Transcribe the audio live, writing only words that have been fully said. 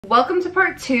Welcome to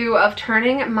part 2 of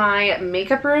turning my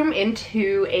makeup room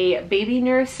into a baby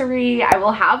nursery. I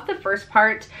will have the first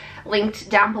part linked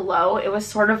down below. It was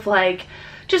sort of like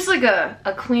just like a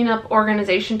cleanup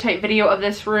organization type video of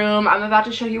this room. I'm about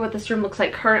to show you what this room looks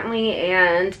like currently,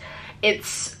 and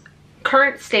its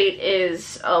current state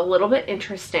is a little bit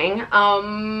interesting.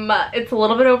 It's a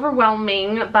little bit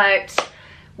overwhelming, but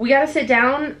we gotta sit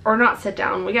down, or not sit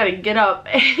down, we gotta get up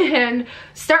and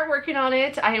start working on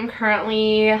it. I am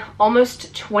currently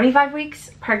almost 25 weeks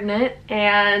pregnant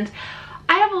and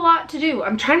I have a lot to do.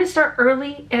 I'm trying to start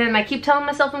early and I keep telling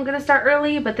myself I'm gonna start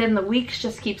early, but then the weeks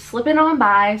just keep slipping on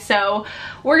by. So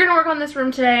we're gonna work on this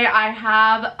room today. I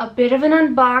have a bit of an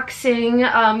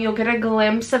unboxing. You'll get a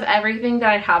glimpse of everything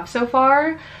that I have so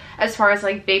far as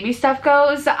like baby stuff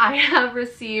goes. I have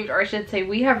received, or I should say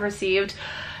we have received,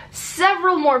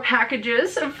 several more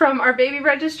packages from our baby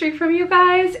registry from you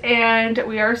guys, and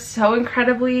we are so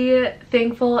incredibly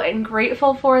thankful and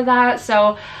grateful for that.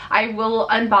 So I will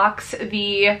unbox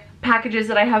the packages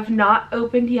that I have not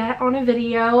opened yet on a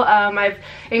video. I've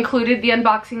included the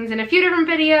unboxings in a few different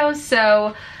videos,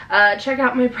 so check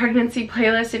out my pregnancy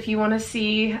playlist if you want to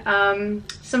see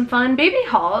some fun baby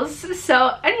hauls.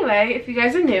 So anyway, if you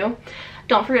guys are new,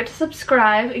 don't forget to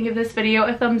subscribe and give this video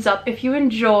a thumbs up if you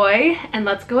enjoy, and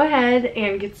let's go ahead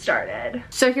and get started.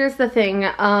 So here's the thing,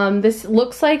 this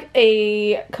looks like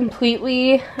a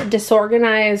completely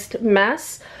disorganized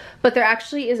mess, but there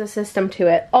actually is a system to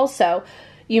it. Also,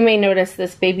 you may notice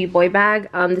this baby boy bag.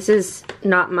 This is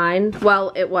not mine.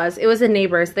 Well, it was a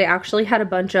neighbor's. They actually had a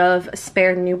bunch of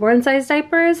spare newborn size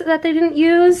diapers that they didn't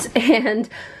use, and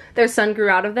their son grew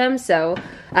out of them, so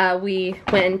we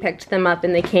went and picked them up,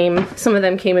 and some of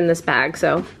them came in this bag,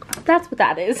 so that's what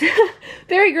that is.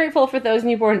 Very grateful for those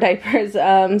newborn diapers.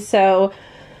 So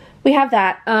we have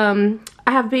that. I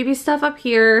have baby stuff up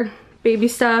here, baby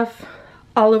stuff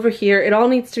all over here. It all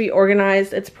needs to be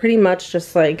organized. It's pretty much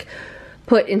just like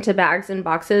put into bags and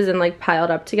boxes and like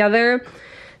piled up together.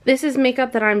 This is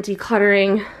makeup that I'm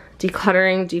decluttering,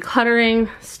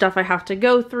 stuff I have to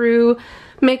go through.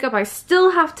 Makeup I still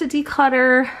have to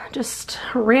declutter, just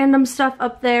random stuff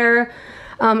up there.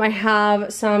 I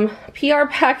have some PR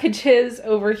packages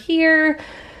over here,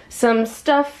 some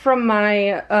stuff from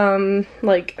my, I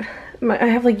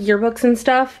have like yearbooks and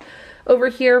stuff over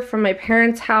here from my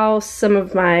parents' house, some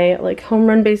of my like home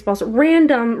run baseballs,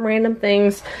 random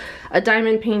things, a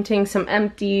diamond painting, some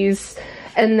empties,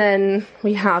 and then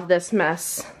we have this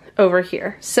mess over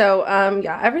here. So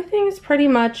yeah, everything is pretty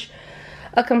much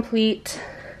a complete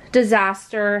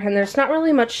disaster, and there's not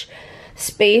really much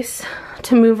space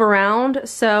to move around.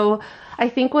 So I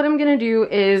think what I'm gonna do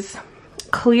is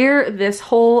clear this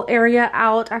whole area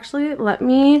out. Actually, let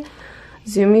me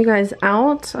zoom you guys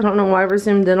out. I don't know why we're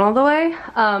zoomed in all the way.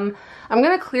 I'm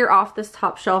gonna clear off this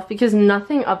top shelf because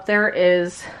nothing up there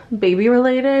is baby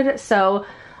related. So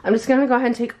I'm just gonna go ahead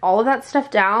and take all of that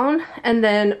stuff down and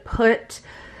then put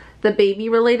the baby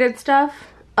related stuff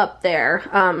up there.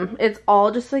 It's all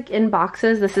just like in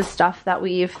boxes. This is stuff that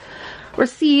we've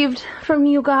received from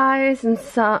you guys and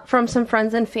from some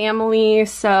friends and family.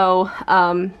 So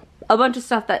a bunch of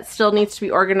stuff that still needs to be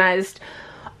organized.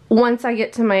 Once I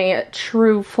get to my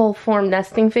true full form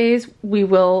nesting phase, we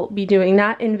will be doing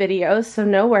that in videos, so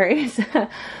no worries.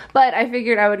 But I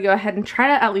figured I would go ahead and try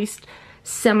to at least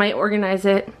semi-organize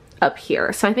it up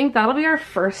here. So I think that'll be our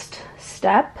first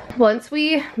step. Once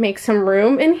we make some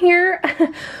room in here,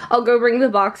 I'll go bring the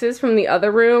boxes from the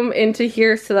other room into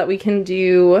here so that we can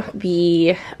do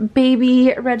the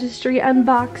baby registry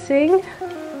unboxing.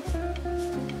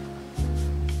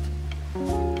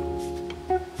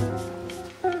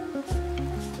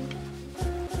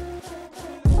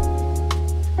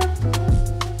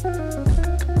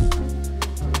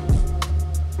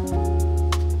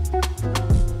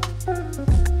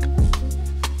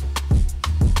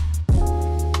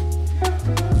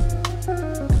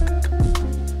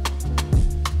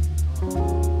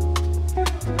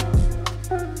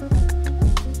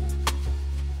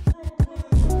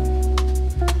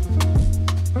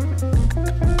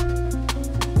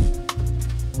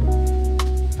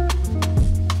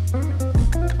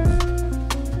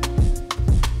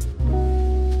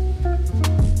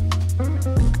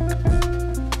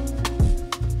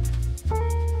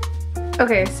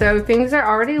 Okay, so things are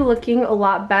already looking a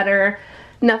lot better.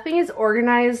 Nothing is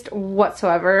organized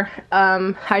whatsoever.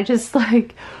 I just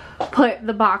like put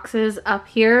the boxes up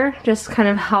here, just kind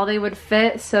of how they would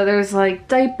fit. So there's like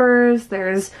diapers,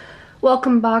 there's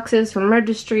welcome boxes from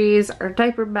registries, our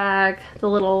diaper bag, the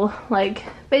little like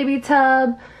baby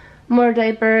tub, more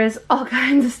diapers, all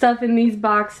kinds of stuff in these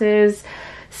boxes.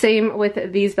 Same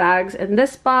with these bags in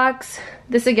this box.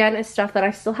 This again is stuff that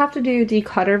I still have to do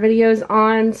declutter videos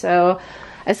on, so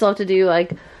I still have to do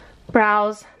like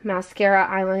brows, mascara,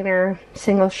 eyeliner,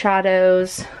 single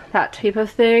shadows, that type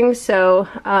of thing. So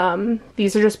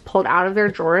these are just pulled out of their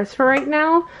drawers for right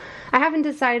now. I haven't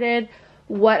decided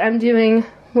what I'm doing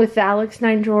with the Alex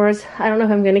 9 drawers. I don't know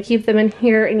if I'm going to keep them in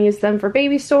here and use them for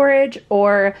baby storage,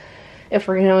 or if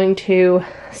we're going to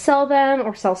sell them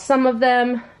or sell some of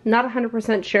them. Not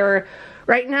 100% sure.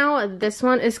 Right now, this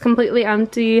one is completely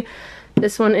empty.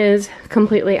 This one is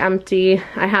completely empty.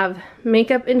 I have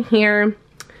makeup in here,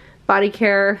 body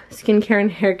care, skincare,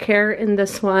 and hair care in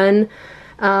this one.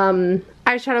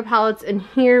 Eyeshadow palettes in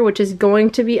here, which is going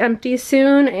to be empty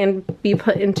soon and be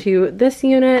put into this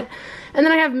unit. And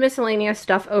then I have miscellaneous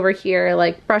stuff over here,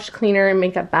 like brush cleaner and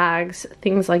makeup bags,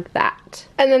 things like that.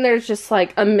 And then there's just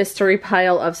like a mystery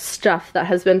pile of stuff that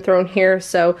has been thrown here,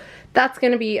 so that's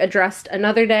going to be addressed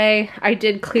another day. I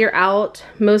did clear out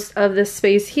most of this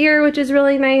space here, which is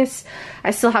really nice.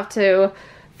 I still have to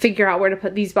figure out where to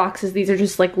put these boxes. These are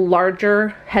just like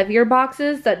larger, heavier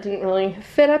boxes that didn't really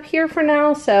fit up here for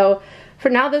now, so for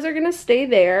now, those are gonna stay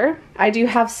there. I do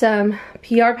have some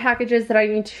PR packages that I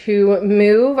need to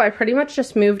move. I pretty much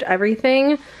just moved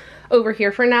everything over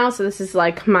here for now, so this is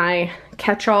like my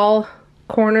catch-all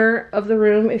corner of the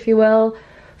room, if you will,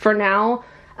 for now.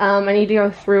 I need to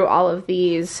go through all of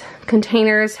these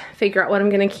containers, figure out what I'm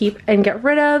gonna keep and get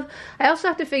rid of. I also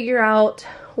have to figure out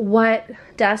what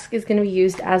desk is gonna be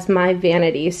used as my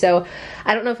vanity. So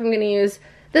I don't know if I'm gonna use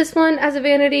this one as a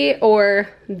vanity or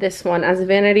this one as a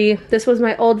vanity. This was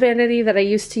my old vanity that I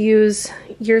used to use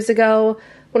years ago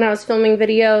when I was filming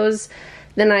videos.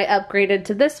 Then I upgraded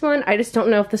to this one. I just don't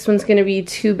know if this one's gonna be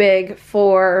too big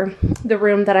for the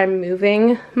room that I'm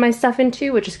moving my stuff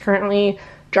into, which is currently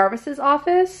Jarvis's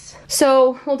office.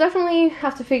 So we'll definitely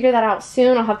have to figure that out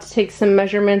soon. I'll have to take some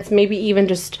measurements, maybe even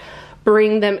just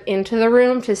bring them into the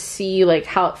room to see like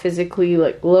how it physically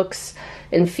like looks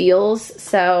and feels.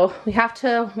 So we have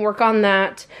to work on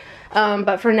that.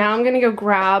 But for now, I'm gonna go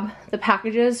grab the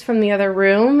packages from the other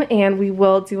room and we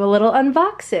will do a little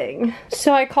unboxing.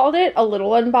 So I called it a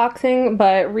little unboxing,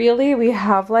 but really we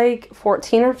have like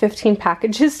 14 or 15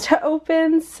 packages to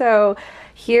open. So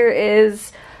here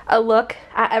is a look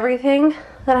at everything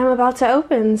that I'm about to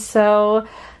open. So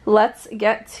let's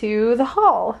get to the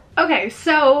haul. Okay,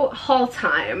 so haul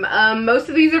time. Most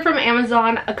of these are from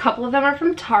Amazon. A couple of them are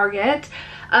from Target.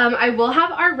 I will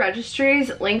have our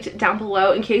registries linked down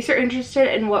below in case you're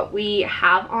interested in what we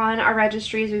have on our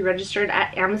registries. We registered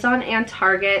at Amazon and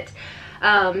Target.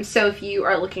 So if you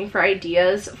are looking for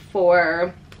ideas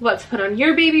for what to put on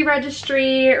your baby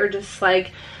registry, or just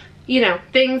like, you know,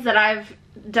 things that I've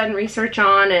done research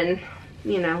on and,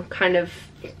 you know, kind of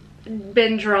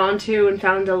been drawn to and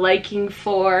found a liking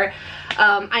for.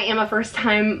 I am a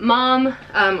first-time mom,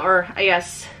 or I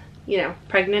guess, you know,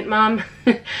 pregnant mom.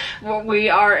 We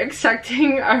are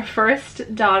expecting our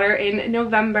first daughter in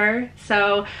November,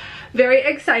 so very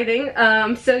exciting.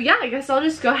 So yeah, I guess I'll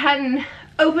just go ahead and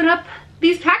open up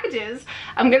these packages.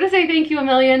 I'm gonna say thank you a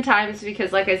million times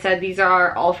because, like I said, these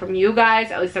are all from you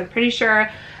guys. At least I'm pretty sure.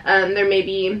 There may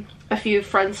be a few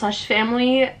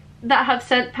friends/family that have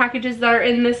sent packages that are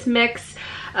in this mix,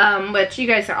 which you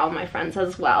guys are all my friends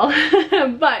as well.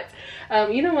 But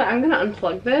you know what, I'm gonna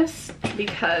unplug this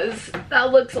because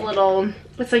that looks a little,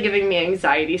 it's like giving me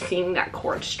anxiety seeing that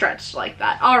cord stretched like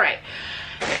that. All right,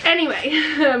 anyway,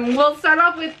 we'll start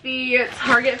off with the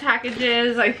Target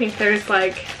packages. I think there's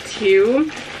like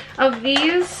 2 of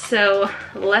these, so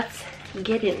let's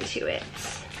get into it.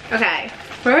 Okay,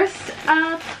 first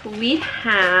up we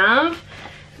have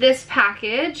this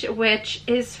package, which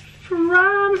is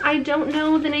from, I don't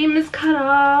know, the name is cut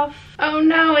off. Oh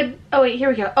no, oh wait, here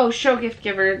we go. Oh, show gift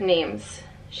giver names.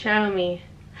 Show me.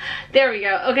 There we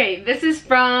go. Okay, this is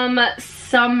from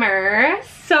Summer.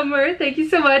 Summer, thank you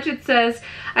so much. It says,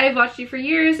 I have watched you for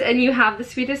years and you have the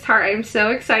sweetest heart. I am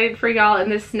so excited for y'all in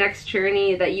this next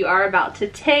journey that you are about to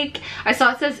take. I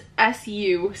saw it says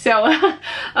SU, so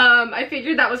I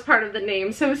figured that was part of the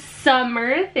name. So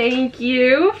Summer, thank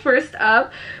you. First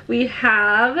up, we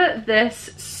have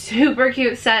this super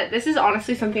cute set. This is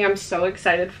honestly something I'm so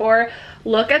excited for.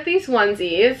 Look at these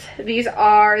onesies. These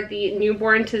are the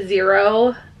newborn to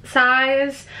 0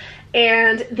 size,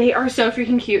 and they are so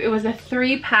freaking cute. It was a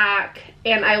 3-pack,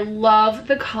 and I love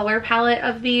the color palette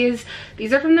of these.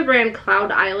 These are from the brand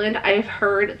Cloud Island. I've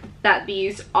heard that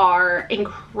these are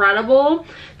incredible.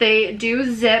 They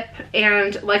do zip,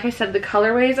 and like I said, the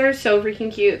colorways are so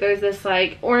freaking cute. There's this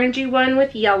like orangey one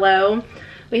with yellow.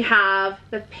 We have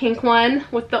the pink one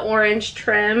with the orange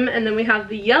trim, and then we have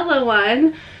the yellow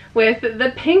one with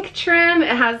the pink trim.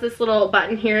 It has this little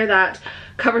button here that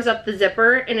covers up the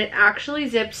zipper, and it actually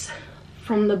zips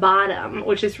from the bottom,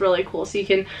 which is really cool. So you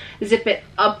can zip it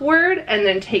upward and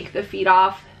then take the feet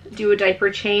off, do a diaper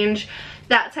change,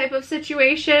 that type of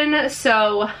situation.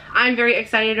 So I'm very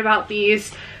excited about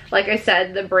these. Like I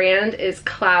said, the brand is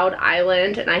Cloud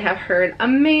Island, and I have heard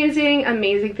amazing,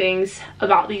 amazing things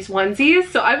about these onesies.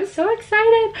 So I'm so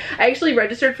excited. I actually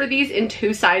registered for these in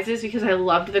 2 sizes because I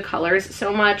loved the colors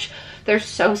so much. They're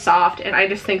so soft, and I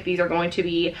just think these are going to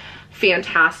be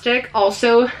fantastic.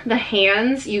 Also, the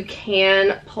hands, you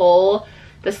can pull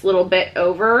this little bit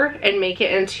over and make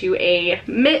it into a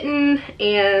mitten,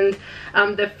 and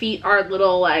the feet are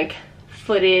little like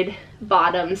footed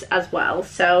bottoms as well.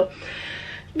 So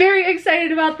very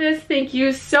excited about this. Thank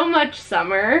you so much,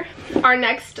 Summer. Our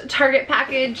next Target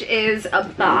package is a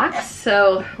box,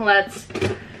 so let's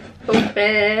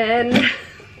open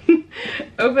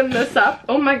open this up.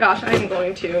 Oh my gosh, I'm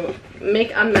going to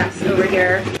make a mess over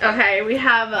here. Okay, we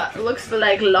have looks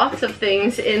like lots of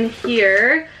things in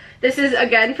here. This is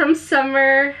again from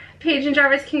Summer. Paige and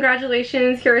Jarvis,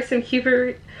 congratulations. Here are some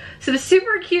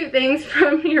super cute things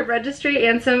from your registry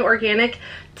and some organic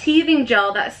teething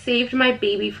gel that saved my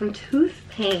baby from tooth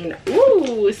pain.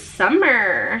 Ooh,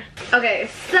 Summer. Okay,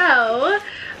 so,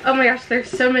 oh my gosh, there's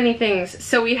so many things.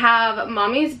 So we have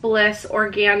Mommy's Bliss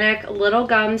Organic Little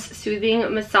Gums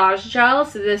Soothing Massage Gel.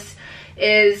 So this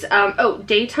is, oh,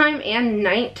 daytime and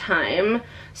nighttime.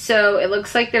 So it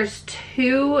looks like there's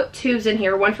 2 tubes in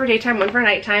here, one for daytime, one for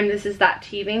nighttime. This is that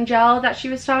teething gel that she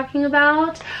was talking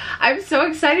about. I'm so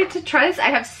excited to try this. I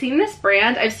have seen this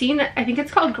brand. I think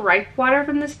it's called Gripe Water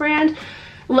from this brand.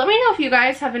 Let me know if you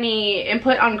guys have any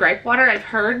input on Gripe Water. I've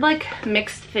heard like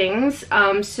mixed things.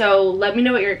 So let me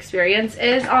know what your experience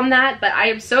is on that. But I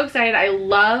am so excited. I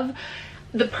love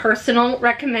the personal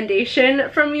recommendation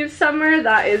from you, Summer.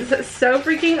 That is so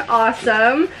freaking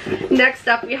awesome. Next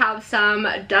up, we have some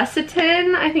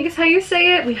Dusitin, I think is how you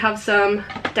say it. We have some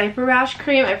diaper rash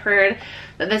cream. I've heard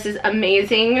that this is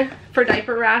amazing for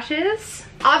diaper rashes.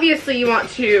 Obviously, you want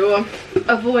to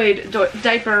avoid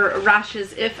diaper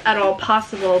rashes if at all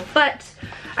possible, but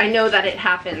I know that it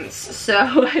happens,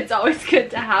 so it's always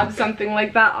good to have something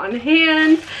like that on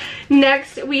hand.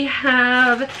 Next, we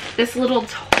have this little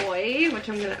toy, which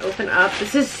I'm going to open up.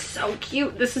 This is so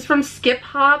cute. This is from Skip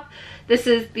Hop. This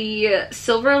is the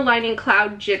Silver Lining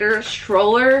Cloud Jitter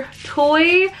Stroller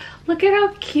toy. Look at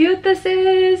how cute this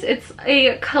is. It's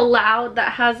a cloud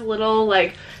that has little,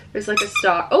 like, there's like a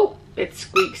star. Oh, it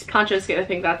squeaks. Poncho's gonna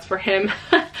think that's for him.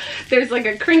 There's like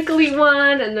a crinkly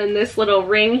one, and then this little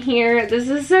ring here. This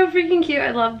is so freaking cute.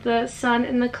 I love the sun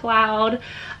and the cloud.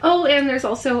 Oh, and there's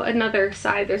also another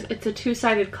side. It's a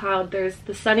 2-sided cloud. There's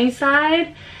the sunny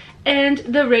side and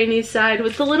the rainy side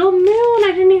with the little moon.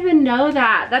 I didn't even know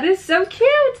that. That is so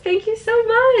cute. Thank you so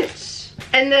much.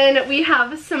 And then we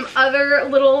have some other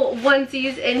little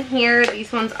onesies in here.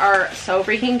 These ones are so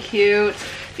freaking cute.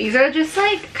 These are just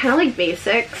like kind of like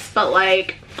basics, but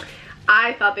like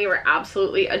I thought they were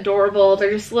absolutely adorable.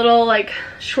 They're just little like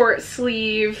short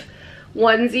sleeve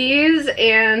onesies,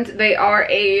 and they are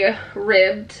a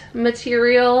ribbed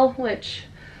material, which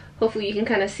hopefully you can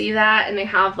kind of see that. And they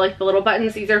have like the little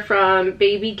buttons. These are from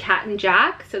Baby Cat and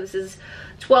Jack. So this is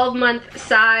 12-month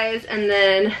size. And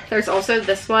then there's also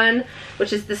this one,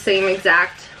 which is the same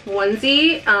exact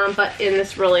onesie, but in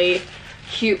this really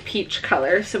cute peach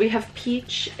color. So we have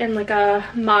peach and like a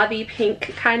mauvey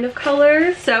pink kind of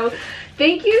color. So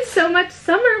thank you so much,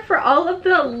 Summer, for all of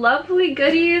the lovely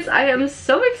goodies. I am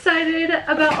so excited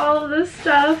about all of this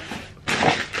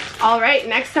stuff. All right,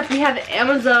 next up we have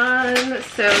Amazon.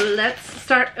 So let's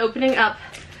start opening up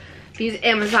these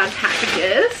Amazon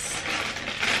packages.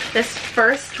 This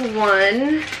first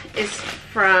one is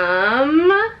from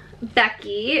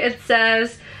Becky. It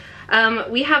says,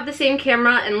 we have the same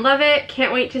camera and love it.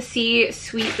 Can't wait to see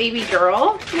sweet baby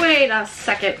girl. Wait a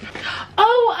second.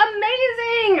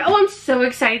 Oh, amazing. Oh, I'm so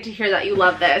excited to hear that you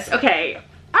love this. Okay.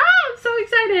 Ah, I'm so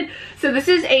excited. So this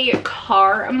is a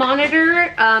car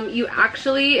monitor. You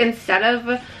actually, instead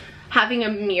of having a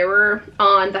mirror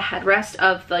on the headrest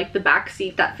of like the back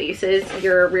seat that faces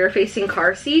your rear facing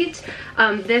car seat,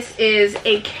 this is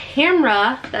a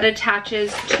camera that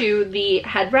attaches to the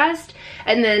headrest,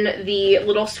 and then the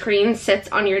little screen sits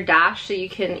on your dash so you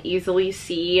can easily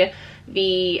see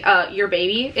the your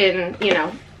baby in, you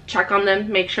know, check on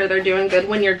them, make sure they're doing good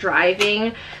when you're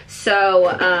driving.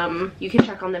 So you can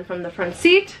check on them from the front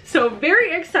seat. So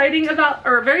very excited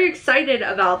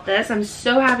about this. I'm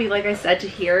so happy, like I said, to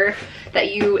hear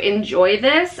that you enjoy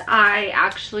this. I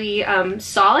actually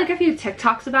saw like a few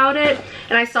TikToks about it,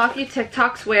 and I saw a few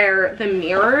TikToks where the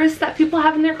mirrors that people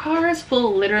have in their cars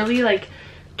will literally like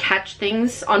catch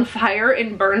things on fire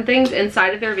and burn things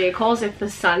inside of their vehicles if the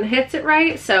sun hits it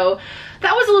right. So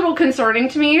that was a little concerning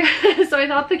to me. So I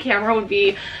thought the camera would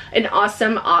be an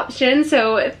awesome option.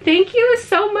 So thank you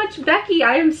so much, Becky.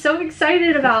 I am so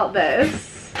excited about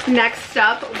this. Next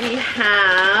up, we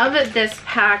have this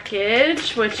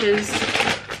package, which is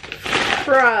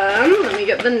from, let me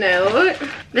get the note.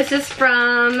 This is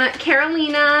from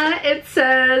Carolina. It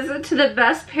says, to the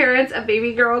best parents a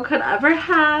baby girl could ever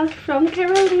have, from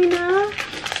Carolina.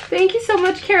 Thank you so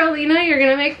much, Carolina. You're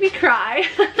gonna make me cry.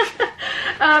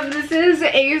 This is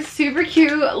a super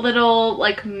cute little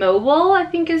like mobile, I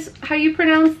think is how you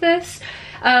pronounce this.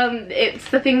 It's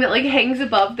the thing that like hangs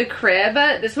above the crib.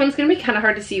 This one's gonna be kind of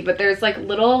hard to see, but there's like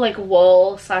little like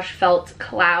wool / felt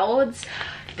clouds.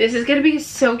 This is gonna be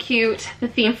so cute. The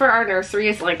theme for our nursery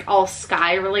is like all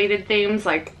sky related themes,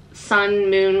 like sun,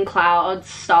 moon, clouds,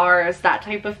 stars, that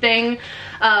type of thing.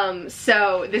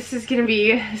 So this is gonna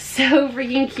be so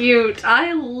freaking cute.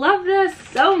 I love this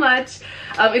so much.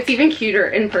 It's even cuter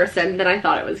in person than I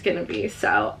thought it was gonna be.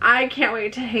 So I can't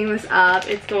wait to hang this up.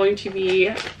 It's going to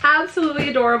be absolutely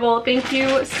adorable. Thank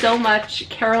you so much,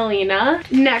 Carolina.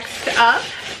 Next up,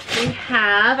 we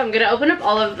have, I'm gonna open up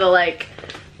all of the like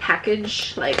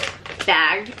package, like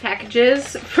bagged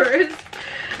packages first.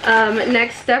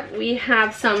 Next up, we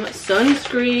have some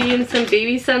sunscreen, some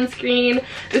baby sunscreen.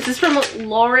 This is from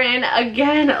Lauren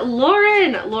again.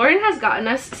 Lauren has gotten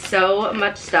us so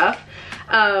much stuff.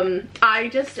 I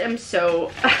just am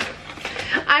so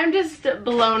I'm just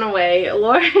blown away.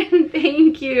 Lauren,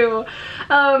 thank you.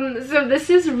 So this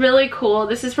is really cool.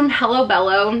 This is from Hello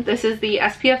Bello. This is the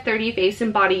SPF 30 Face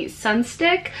and Body Sun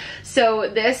Stick. So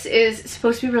this is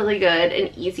supposed to be really good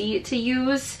and easy to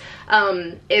use.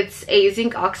 It's a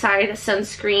zinc oxide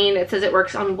sunscreen. It says it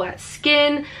works on wet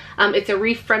skin. It's a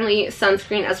reef-friendly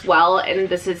sunscreen as well, and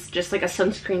this is just like a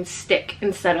sunscreen stick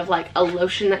instead of like a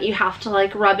lotion that you have to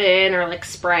like rub in or like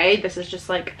spray. This is just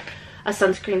like a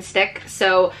sunscreen stick.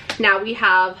 So now we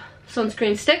have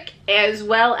sunscreen stick as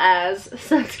well as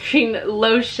sunscreen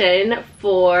lotion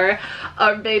for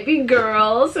our baby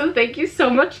girl. So thank you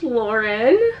so much,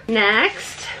 Lauren.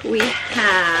 Next we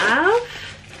have,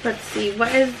 let's see,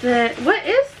 what is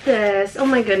this? Oh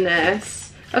my goodness.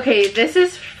 Okay, this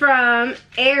is from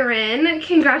Erin.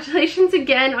 Congratulations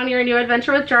again on your new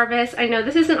adventure with Jarvis. I know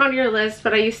this isn't on your list,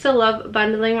 but I used to love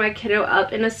bundling my kiddo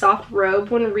up in a soft robe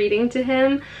when reading to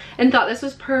him and thought this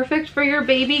was perfect for your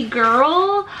baby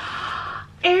girl.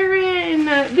 Erin,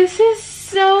 this is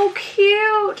so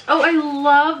cute. Oh, I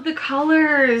love the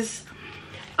colors.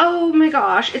 Oh my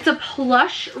gosh, it's a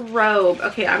plush robe.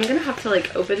 Okay, I'm gonna have to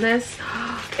like open this.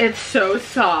 It's so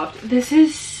soft. This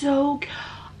is so,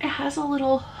 it has a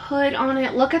little hood on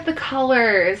it. Look at the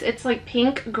colors. It's like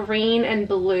pink, green, and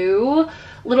blue.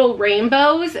 Little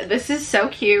rainbows. This is so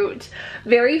cute.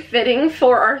 Very fitting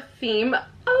for our theme.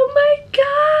 Oh my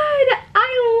god,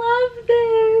 I love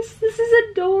this. This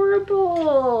is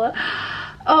adorable.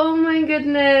 Oh my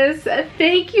goodness,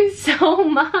 thank you so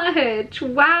much.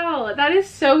 Wow, that is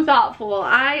so thoughtful.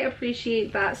 I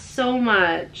appreciate that so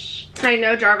much. I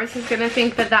know Jarvis is gonna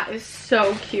think that that is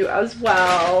so cute as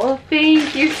well.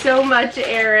 Thank you so much,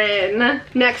 Erin.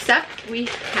 Next up, we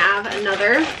have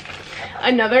another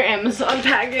Amazon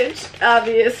package,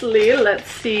 obviously. Let's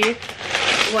see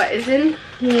what is in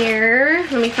here.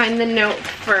 Let me find the note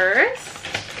first.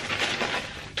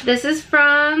 This is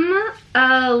from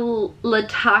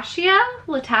Latasha.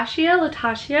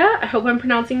 I hope I'm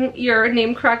pronouncing your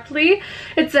name correctly.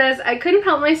 It says, I couldn't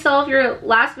help myself. Your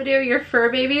last video, your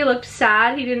fur baby looked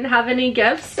sad. He didn't have any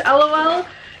gifts. LOL.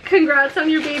 Congrats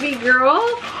on your baby girl.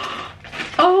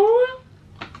 Oh,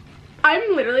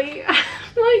 I'm literally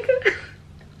like,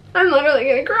 I'm literally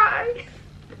gonna cry.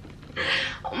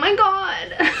 Oh my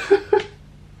god.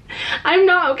 I'm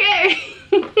not okay.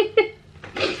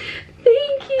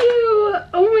 Thank you.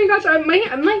 Oh my gosh, I'm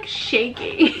like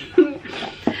shaking.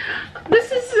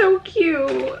 This is so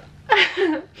cute.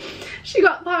 She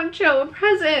got Poncho a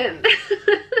present.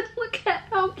 Look at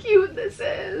how cute this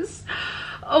is.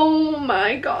 Oh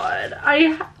my god.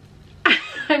 I'm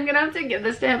gonna have to give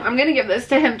this to him. I'm gonna give this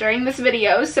to him during this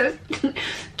video, so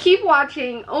keep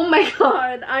watching. Oh my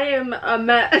god, I am a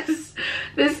mess.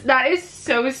 That is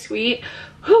so sweet.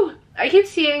 Whew, I keep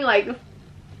seeing like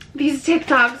these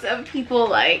TikToks of people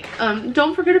like,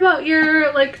 don't forget about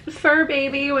your like fur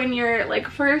baby when your like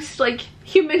first like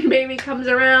human baby comes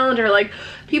around, or like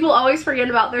people always forget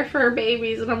about their fur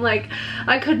babies, and I'm like,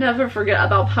 I could never forget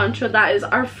about Pancho. That is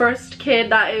our first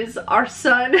kid, that is our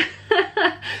son.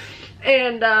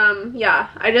 And yeah,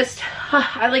 I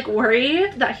like worry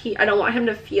that I don't want him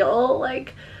to feel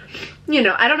like, you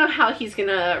know, I don't know how he's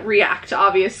gonna react.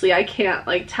 Obviously I can't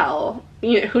like tell,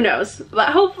 you know, who knows, but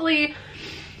hopefully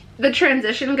the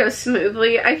transition goes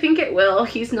smoothly. I think it will.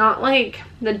 He's not like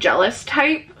the jealous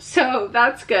type, so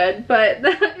that's good. But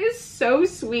that is so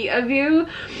sweet of you.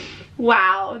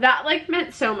 Wow, that like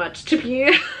meant so much to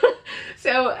me.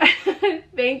 So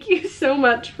thank you so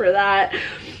much for that.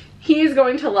 He is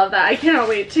going to love that. I cannot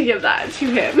wait to give that to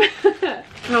him.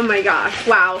 Oh my gosh,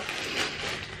 wow.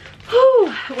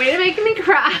 Whew, way to make me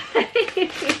cry.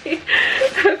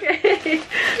 Okay,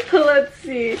 let's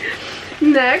see.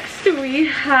 Next we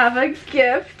have a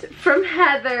gift from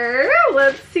Heather.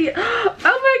 Let's see. Oh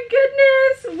my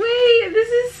goodness, wait, this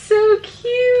is so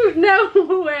cute. No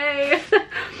way.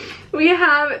 We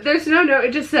have, there's no note,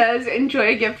 it just says enjoy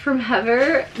a gift from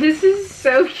Heather. This is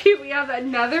so cute. We have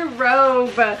another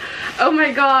robe. Oh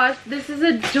my gosh, this is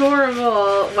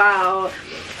adorable. Wow,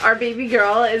 our baby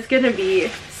girl is gonna be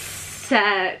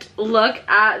set. Look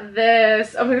at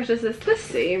this. Oh my gosh, is this the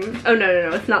same? Oh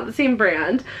no, it's not the same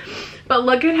brand. But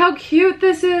look at how cute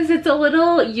this is. It's a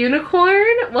little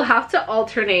unicorn. We'll have to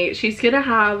alternate. She's gonna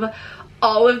have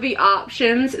all of the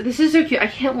options. This is so cute. I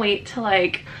can't wait to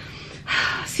like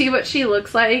see what she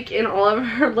looks like in all of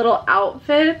her little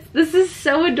outfits. This is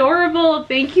so adorable.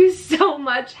 Thank you so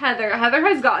much, Heather. Heather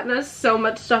has gotten us so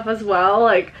much stuff as well.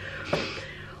 Like,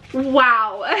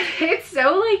 wow. It's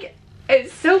so like,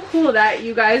 it's so cool that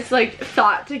you guys like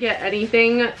thought to get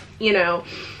anything, you know,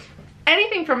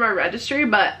 anything from our registry,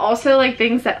 but also like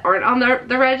things that aren't on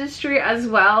the registry as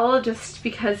well, just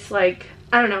because like,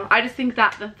 I don't know, I just think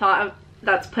that the thought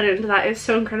that's put into that is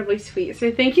so incredibly sweet.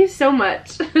 So thank you so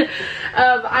much.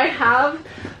 I have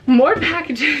more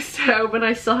packages to open.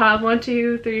 I still have 1,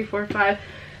 2, 3, 4, 5,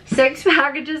 6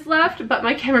 packages left, but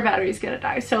my camera battery is gonna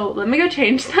die. So let me go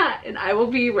change that and I will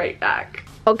be right back.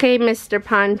 Okay, Mr.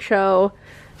 Pancho.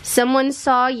 Someone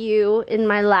saw you in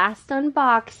my last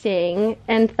unboxing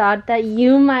and thought that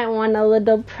you might want a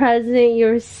little present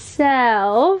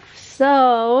yourself.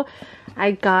 So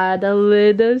I got a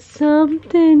little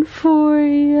something for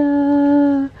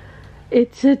ya.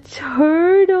 It's a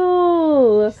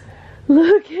turtle.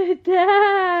 Look at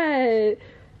that.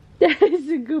 That is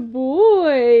a good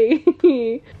boy.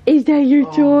 Is that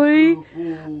your toy?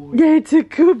 That's a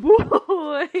good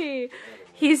boy.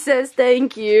 He says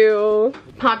thank you.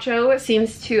 Pancho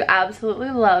seems to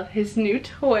absolutely love his new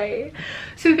toy.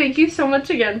 So thank you so much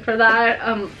again for that.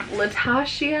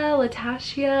 Latasia,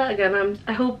 again,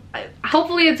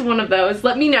 hopefully it's one of those.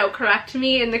 Let me know, correct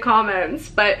me in the comments,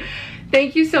 but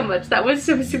thank you so much. That was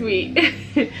so sweet.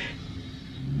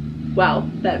 Wow,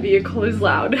 that vehicle is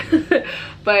loud.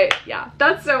 But yeah,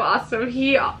 that's so awesome.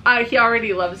 He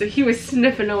already loves it. He was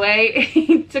sniffing away.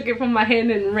 He took it from my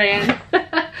hand and ran.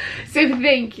 So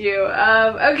thank you.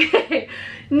 Okay,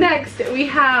 next we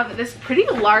have this pretty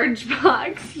large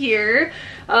box here.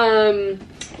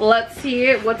 Let's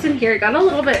see what's in here. It got a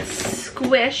little bit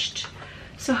squished,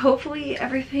 so hopefully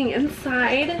everything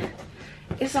inside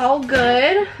is all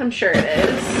good. I'm sure it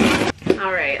is.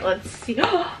 All right, let's see.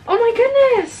 Oh my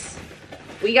goodness.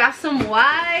 We got some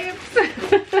wipes.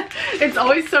 It's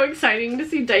always so exciting to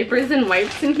see diapers and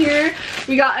wipes in here.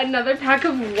 We got another pack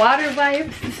of water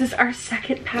wipes. This is our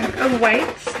second pack of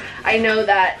wipes. I know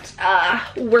that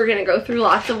we're gonna go through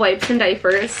lots of wipes and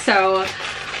diapers, so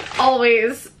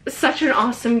always such an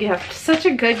awesome gift. Such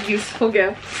a good, useful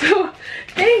gift. So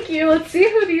thank you. Let's see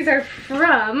who these are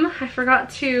from. I forgot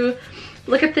to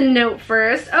look at the note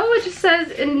first. Oh, it just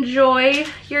says enjoy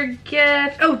your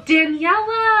gift. Oh,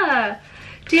 Daniela.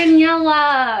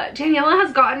 Daniela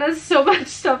has gotten us so much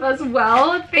stuff as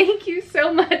well. Thank you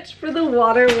so much for the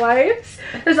water wipes.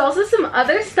 There's also some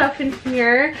other stuff in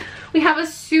here. We have a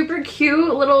super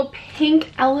cute little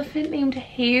pink elephant named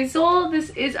Hazel.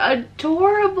 This is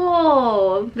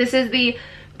adorable. This is the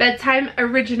Bedtime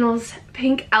Originals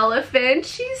pink elephant.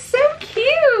 She's so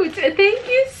cute. Thank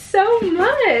you so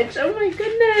much. Oh my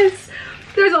goodness.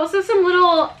 There's also some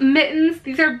little mittens.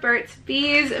 These are Burt's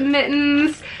Bees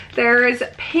mittens. There's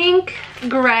pink,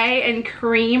 gray, and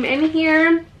cream in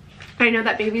here. I know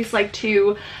that babies like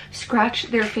to scratch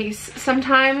their face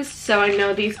sometimes, so I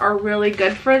know these are really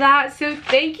good for that. So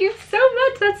thank you so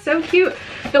much. That's so cute.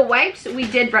 The wipes we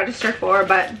did register for,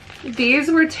 but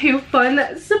these were two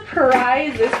fun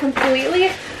surprises,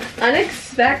 completely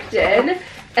unexpected.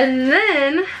 And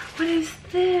then, what is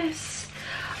this?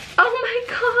 Oh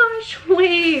my gosh,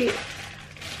 wait.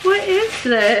 What is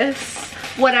this?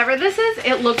 Whatever this is,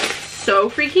 it looks so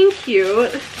freaking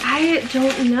cute. I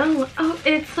don't know. Oh,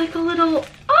 it's like a little,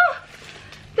 oh,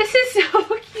 this is so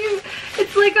cute.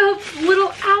 It's like a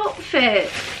little outfit.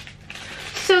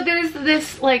 So there's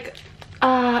this like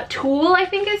tulle, I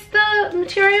think is the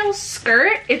material,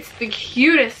 skirt. It's the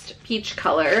cutest peach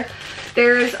color.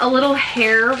 There's a little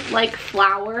hair like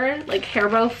flower, like hair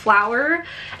bow flower.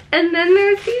 And then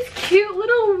there's these cute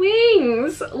little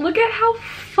wings. Look at how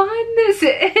fun this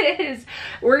is.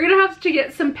 We're gonna have to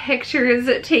get some pictures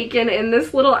taken in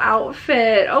this little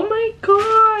outfit. Oh my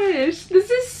gosh, this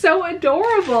is so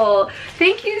adorable.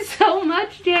 Thank you so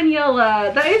much,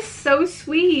 Daniela. That is so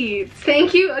sweet.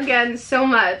 Thank you again so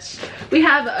much. We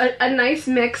have a nice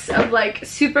mix of like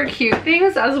super cute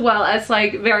things as well as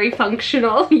like very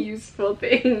functional, useful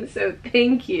things. So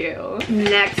thank you.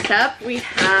 Next up we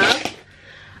have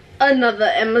another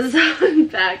Amazon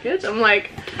package. I'm like,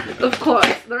 of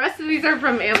course, the rest of these are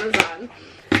from Amazon.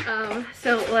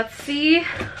 So let's see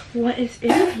what is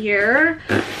in here.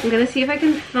 I'm gonna see if I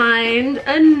can find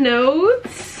a note.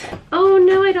 Oh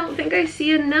no, I don't think I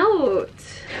see a note.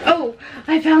 Oh,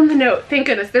 I found the note. Thank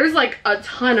goodness. There's like a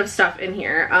ton of stuff in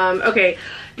here. Okay,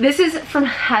 this is from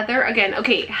Heather again.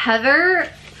 Okay, Heather,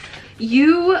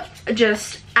 you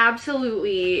just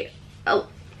absolutely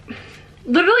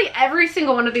literally every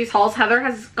single one of these hauls, Heather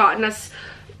has gotten us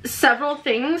several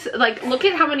things. Like, look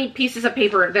at how many pieces of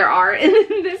paper there are in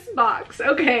this box.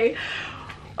 Okay,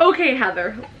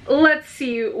 Heather, let's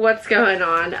see what's going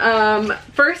on.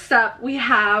 First up, we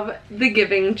have The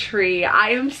Giving Tree. I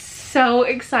am so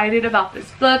excited about this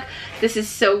book. This is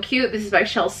so cute. This is by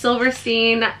Shel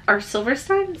Silverstein, or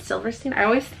Silverstein? I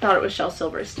always thought it was Shel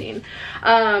Silverstein.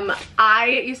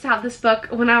 I used to have this book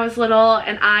when I was little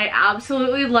and I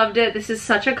absolutely loved it. This is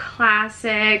such a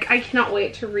classic. I cannot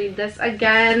wait to read this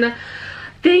again.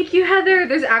 Thank you, Heather.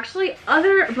 There's actually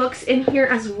other books in here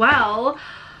as well.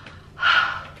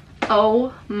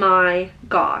 Oh my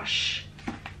gosh.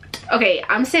 Okay,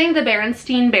 I'm saying the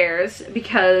Berenstain Bears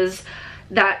because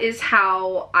that is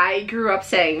how I grew up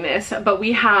saying this, but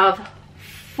we have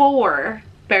 4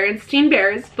 Berenstain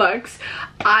Bears books.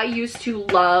 I used to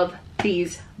love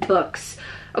these books.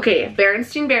 Okay,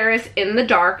 Berenstain Bears in the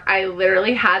Dark. I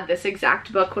literally had this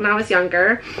exact book when I was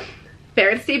younger.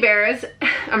 Berenstain Bears,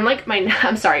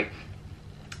 I'm sorry.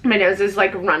 My nose is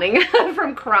like running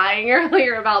from crying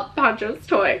earlier about Poncho's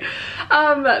toy.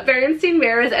 Berenstain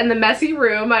Bears and The Messy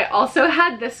Room. I also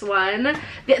had this one.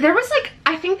 There was like,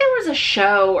 I think there was a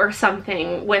show or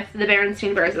something with the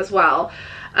Berenstain Bears as well.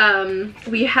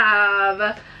 We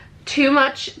have Too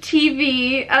Much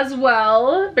TV as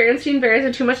well. Berenstain Bears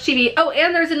and Too Much TV. Oh,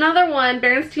 and there's another one,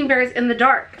 Berenstain Bears in the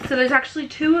Dark. So there's actually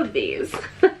 2 of these.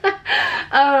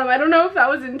 I don't know if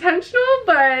that was intentional,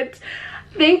 but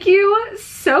thank you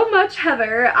so much,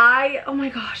 Heather. Oh my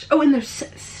gosh. Oh, and there's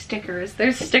stickers.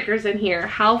 There's stickers in here.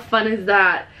 How fun is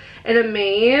that? And a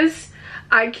maze.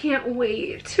 I can't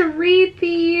wait to read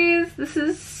these. This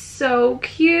is so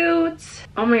cute.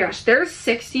 Oh my gosh. There's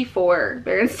 64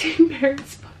 Berenstain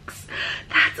Bears books.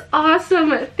 That's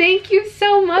awesome. Thank you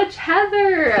so much,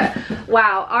 Heather.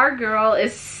 Wow, our girl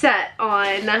is set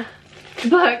on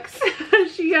books.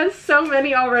 She has so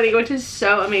many already, which is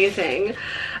so amazing.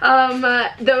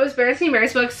 Those Berenstain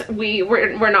Bears books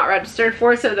we're not registered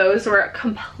for, so those were a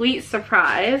complete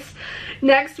surprise.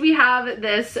 Next we have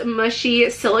this mushy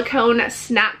silicone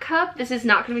snack cup. This is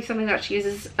not going to be something that she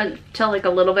uses until like a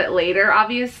little bit later,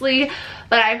 obviously,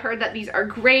 but I've heard that these are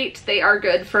great. They are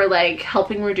good for like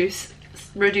helping reducing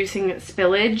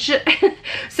spillage.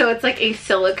 So it's like a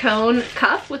silicone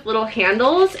cup with little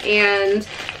handles, and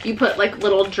you put like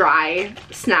little dry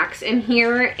snacks in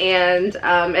here, and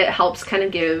it helps kind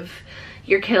of give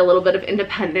your kid a little bit of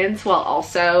independence while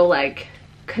also like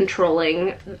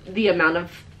controlling the amount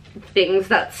of things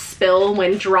that spill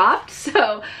when dropped.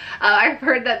 So I've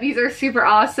heard that these are super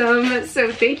awesome,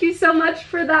 so thank you so much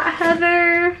for that,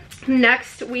 Heather.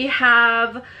 Next we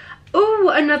have, oh,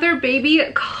 another baby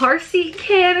car seat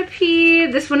canopy.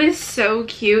 This one is so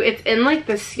cute. It's in like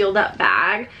the sealed up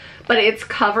bag, but it's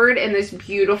covered in this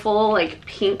beautiful like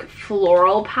pink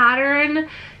floral pattern.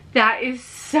 That is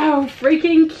so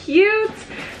freaking cute.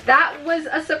 That was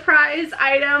a surprise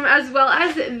item, as well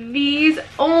as these.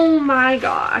 Oh my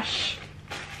gosh.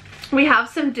 We have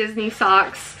some Disney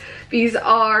socks. These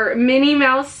are Minnie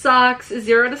Mouse socks,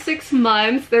 0 to 6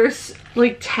 months. There's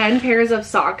like 10 pairs of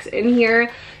socks in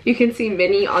here. You can see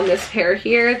Minnie on this pair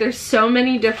here. There's so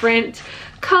many different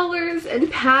colors and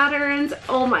patterns.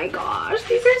 Oh my gosh,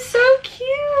 these are so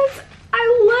cute.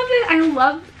 I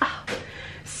love, oh,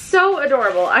 so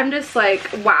adorable. I'm just like,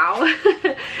 wow.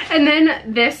 And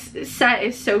then this set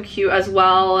is so cute as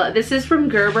well. This is from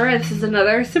Gerber. This is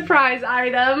another surprise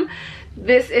item.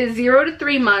 This is 0 to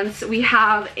 3 months. We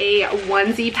have a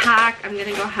onesie pack. I'm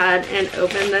gonna go ahead and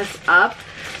open this up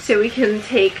so we can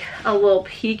take a little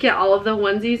peek at all of the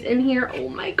onesies in here. Oh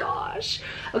my gosh.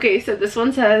 Okay, so this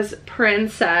one says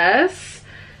princess.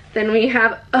 Then we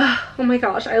have, oh my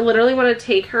gosh, I literally want to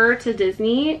take her to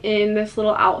Disney in this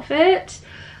little outfit.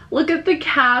 Look at the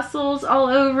castles all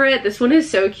over it. This one is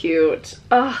so cute.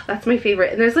 Oh, that's my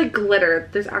favorite. And there's like glitter.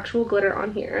 There's actual glitter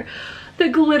on here. The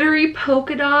glittery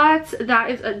polka dots.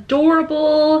 That is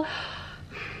adorable.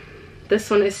 This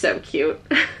one is so cute.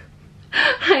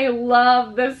 I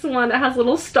love this one. It has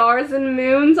little stars and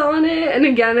moons on it. And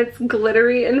again, it's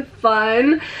glittery and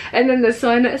fun. And then this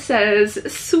one says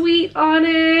sweet on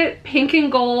it. Pink and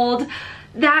gold.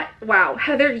 That, wow,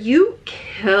 Heather, you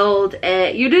killed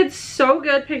it. You did so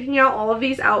good picking out all of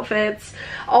these outfits,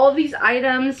 all of these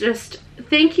items. Just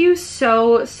thank you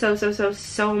so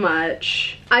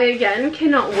much. I again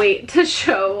cannot wait to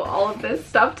show all of this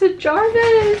stuff to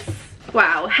Jarvis.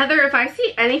 Wow, Heather, if I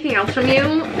see anything else from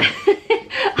you,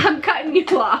 I'm cutting you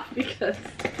off because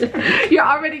you're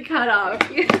already cut off.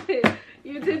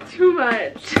 You did too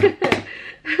much.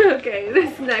 Okay,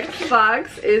 this next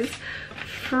box is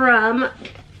from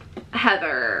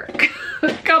Heather.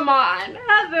 Come on,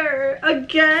 Heather,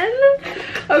 again?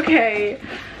 Okay,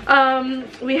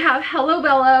 we have Hello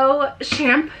Bello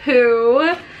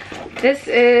shampoo. This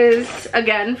is,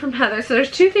 again, from Heather. So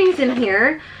there's two things in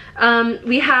here.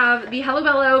 We have the Hello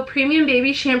Bello Premium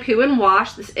Baby Shampoo and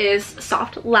Wash. This is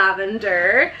soft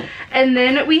lavender. And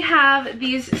then we have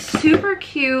these super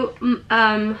cute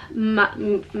mukin?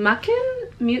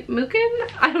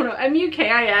 I don't know,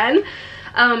 M-U-K-I-N.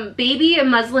 Baby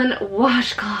muslin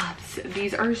washcloths.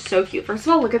 These are so cute. First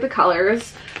of all, look at the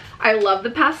colors. I love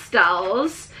the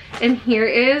pastels. And here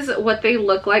is what they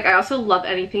look like. I also love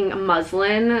anything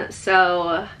muslin,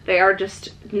 so they are just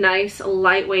nice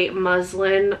lightweight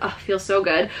muslin. Oh, feels so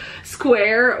good.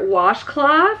 Square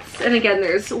washcloths, and again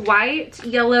there's white,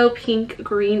 yellow, pink,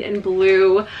 green, and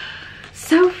blue.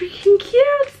 So freaking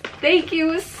cute. Thank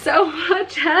you so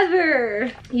much,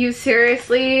 Heather. You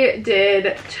seriously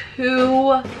did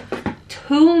too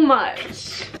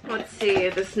much. Let's see,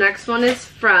 this next one is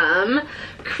from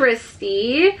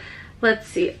Christy. Let's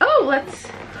see. Oh,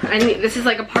 this is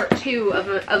like a part 2 of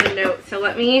a note. So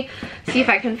let me see if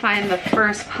I can find the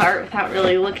first part without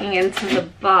really looking into the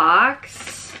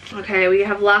box. Okay, we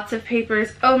have lots of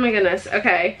papers. Oh my goodness.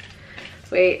 Okay,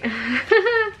 wait.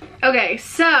 Okay,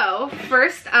 so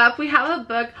first up we have a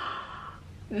book.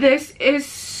 This is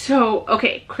so,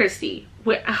 okay, Christy,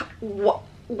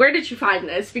 where did you find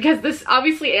this? Because this,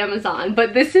 obviously Amazon,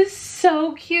 but this is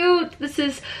so cute. This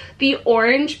is the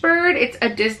Orange Bird. It's a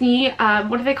Disney,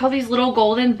 what do they call these little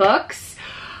golden books?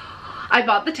 I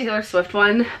bought the Taylor Swift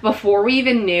one before we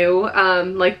even knew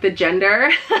like the gender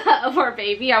of our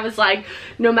baby. I was like,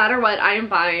 no matter what, I am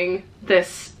buying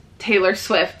this Taylor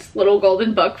Swift little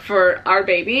golden book for our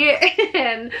baby.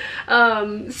 And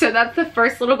so that's the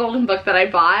first little golden book that I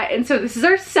bought. And so this is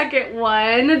our second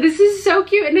one. This is so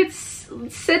cute, and it's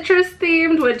citrus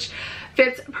themed, which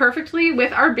fits perfectly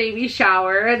with our baby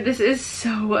shower. This is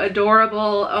so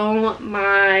adorable. Oh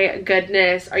my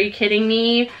goodness, are you kidding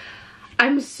me?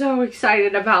 I'm so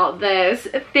excited about this.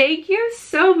 Thank you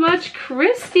so much,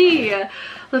 Christy.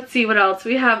 Let's see what else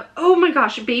we have. Oh my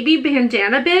gosh, baby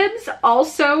bandana bibs,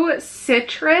 also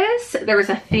citrus. There's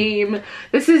a theme.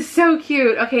 This is so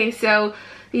cute. Okay, so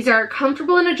these are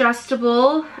comfortable and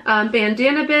adjustable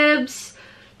bandana bibs.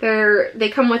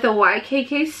 They come with a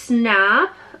YKK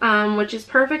snap, which is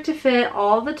perfect to fit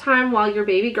all the time while your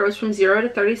baby grows from 0 to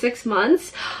 36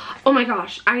 months. Oh my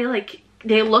gosh,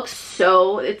 they look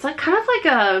so, it's like kind of like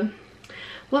a,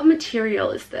 what material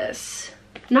is this?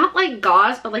 Not like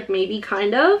gauze, but like maybe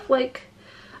kind of like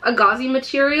a gauzy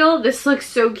material. This looks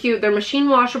so cute. They're machine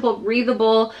washable,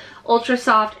 breathable, ultra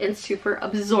soft, and super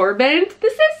absorbent.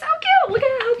 This is so cute. Look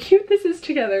at how cute this is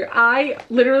together. I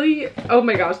literally, oh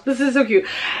my gosh, this is so cute.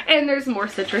 And there's more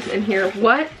citrus in here.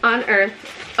 What on earth?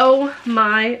 Oh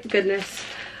my goodness.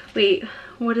 Wait,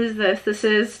 what is this? This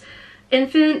is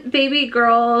infant baby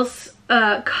girl's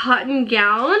cotton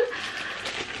gown.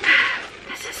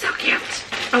 This is so cute.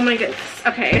 Oh my goodness.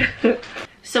 Okay.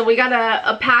 So we got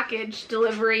a package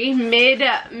delivery mid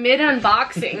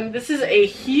unboxing. This is a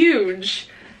huge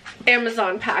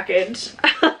Amazon package.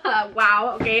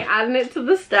 Wow. Okay, adding it to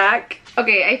the stack.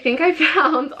 Okay, I think I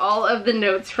found all of the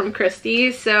notes from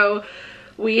Christy. So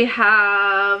we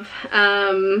have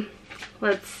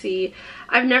let's see.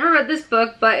 I've never read this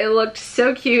book, but it looked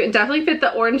so cute and definitely fit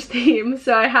the orange theme,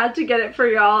 so I had to get it for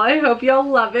y'all. I hope y'all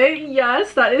love it.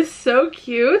 Yes, that is so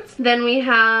cute. Then we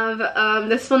have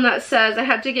this one that says, I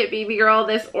had to get baby girl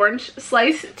this orange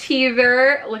slice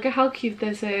teether. Look at how cute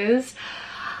this is.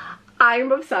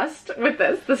 I'm obsessed with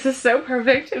this. This is so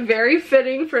perfect. Very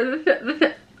fitting for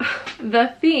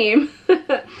the theme.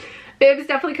 Bibs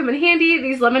definitely come in handy.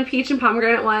 These lemon peach and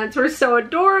pomegranate ones were so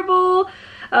adorable.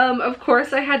 Of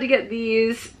course, I had to get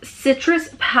these citrus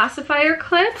pacifier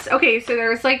clips. Okay, so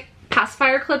there's like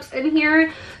pacifier clips in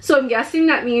here. So I'm guessing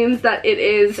that means that it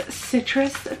is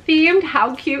citrus themed.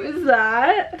 How cute is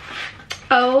that?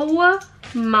 Oh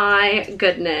my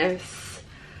goodness.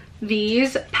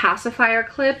 These pacifier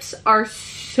clips are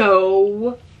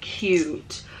so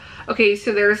cute. Okay,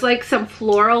 so there's like some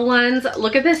floral ones.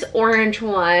 Look at this orange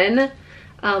one.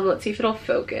 Let's see if it'll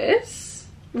focus.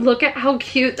 Look at how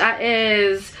cute that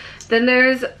is. Then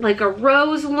there's like a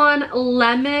rose one,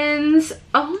 lemons.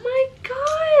 Oh my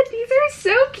god, these are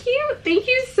so cute. Thank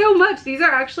you so much. These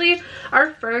are actually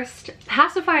our first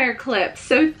pacifier clips,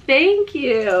 so thank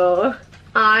you.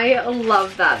 I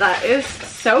love that. That is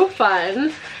so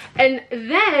fun. And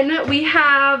then we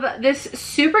have this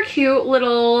super cute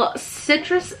little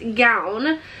citrus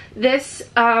gown. This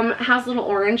has little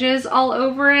oranges all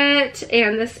over it,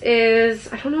 and this is,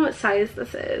 I don't know what size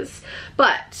this is,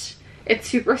 but it's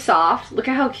super soft. Look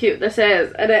at how cute this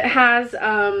is. And it has,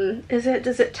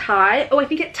 does it tie? Oh, I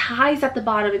think it ties at the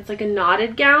bottom. It's like a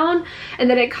knotted gown, and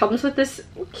then it comes with this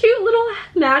cute little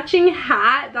matching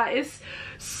hat that is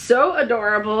so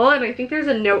adorable. And I think there's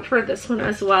a note for this one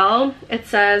as well. It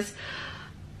says,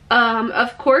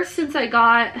 of course, since I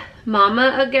got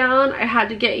Mama a gown, I had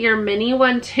to get your mini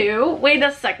one too. Wait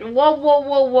a second. Whoa, whoa,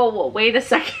 whoa, whoa, whoa. Wait a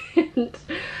second.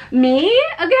 Me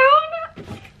a gown?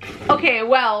 Okay,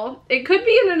 well, it could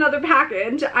be in another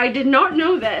package. I did not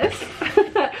know this.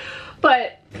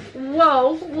 But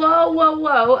whoa, whoa, whoa,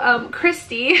 whoa.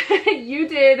 Christy, you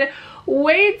did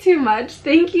way too much.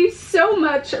 Thank you so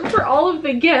much for all of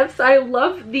the gifts. I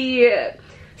love the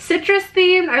citrus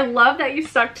theme. I love that you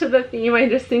stuck to the theme. I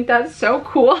just think that's so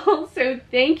cool. So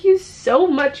thank you so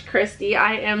much, Christy.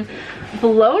 I am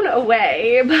blown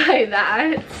away by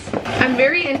that. I'm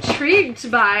very intrigued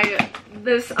by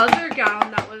this other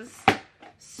gown that was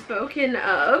spoken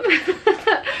of.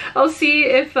 I'll see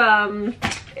if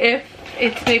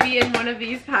it's maybe in one of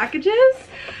these packages.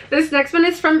 This next one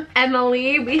is from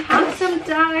Emily. We have some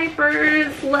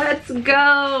diapers. Let's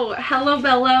go. Hello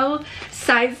Bello.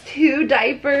 Size 2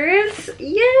 diapers.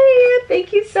 Yay!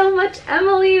 Thank you so much,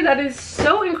 Emily. That is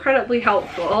so incredibly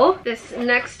helpful. This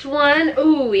next one,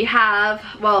 ooh, we have,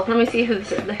 well, let me see who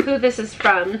this is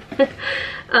from.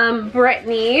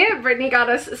 Brittany. Brittany got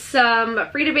us some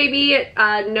Frida Baby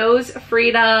Nose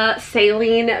Frida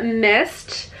Saline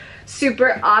Mist.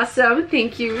 Super awesome.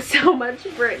 Thank you so much,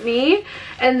 Brittany.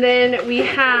 And then we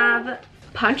have,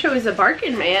 Pancho is a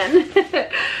barking man.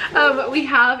 We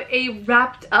have a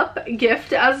wrapped up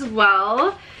gift as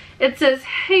well. It says,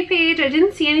 hey Paige, I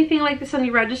didn't see anything like this on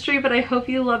your registry, but I hope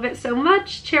you love it so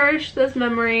much. Cherish those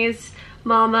memories,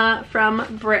 Mama,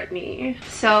 from Brittany.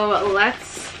 So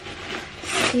let's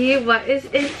see what is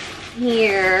in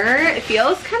here. It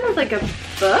feels kind of like a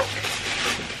book.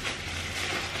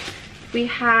 We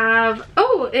have,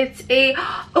 oh, it's a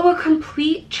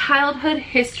complete childhood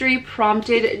history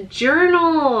prompted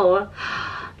journal.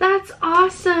 That's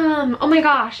awesome. Oh my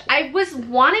gosh, I was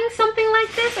wanting something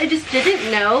like this. I just didn't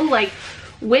know like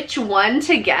which one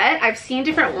to get. I've seen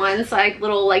different ones, like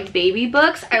little like baby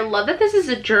books. I love that this is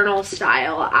a journal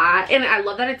style, and I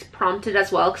love that it's prompted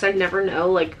as well, because I never know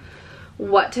like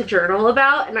what to journal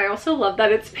about. And I also love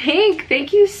that it's pink.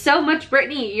 Thank you so much,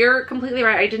 Brittany. You're completely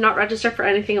right. I did not register for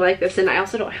anything like this, and I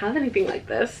also don't have anything like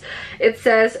this. It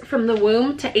says from the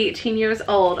womb to 18 years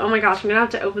old. Oh my gosh, I'm gonna have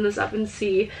to open this up and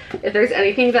see if there's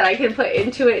anything that I can put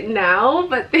into it now,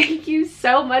 but thank you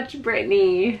so much,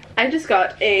 Brittany. I just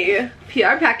got a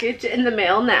PR package in the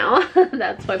mail now.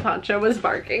 That's why Pancho was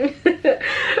barking.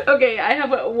 Okay, I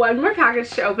have one more package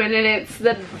to open, and it's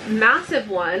the massive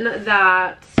one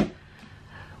that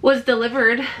was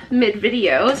delivered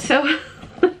mid-video. So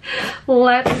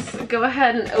let's go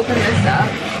ahead and open this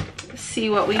up,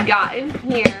 see what we got in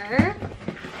here.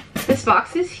 This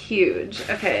box is huge.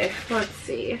 Okay, let's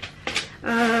see.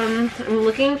 I'm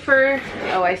looking for,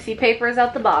 oh, I see papers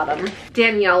at the bottom.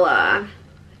 Daniela,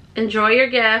 enjoy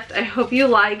your gift. I hope you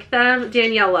like them.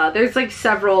 Daniela, there's like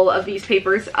several of these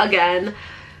papers again.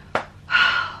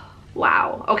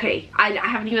 Wow, okay, I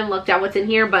haven't even looked at what's in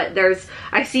here, but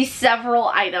I see several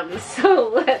items, so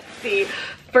let's see.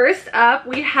 First up,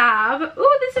 we have,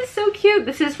 ooh, this is so cute.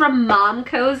 This is from Mom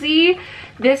Cozy.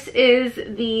 This is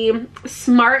the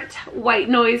Smart White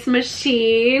Noise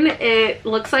Machine. It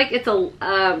looks like it's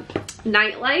a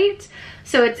nightlight.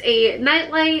 So it's a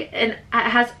nightlight and it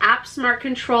has app smart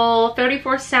control,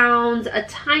 34 sounds, a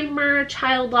timer,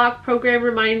 child lock, program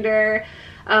reminder.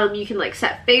 You can like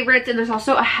set favorites, and there's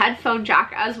also a headphone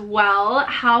jack as well.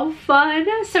 How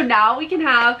fun. So now we can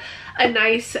have a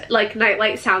nice like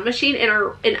nightlight sound machine in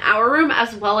our room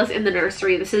as well as in the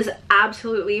nursery. This is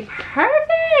absolutely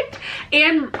perfect.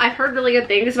 And I've heard really good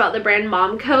things about the brand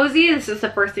Mom Cozy. This is the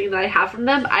first thing that I have from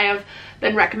them. I have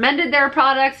been recommended their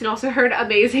products and also heard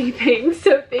amazing things.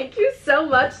 So thank you so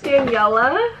much,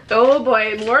 Daniela. Oh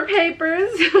boy, more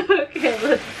papers. Okay,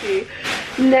 let's see.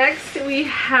 Next we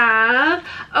have,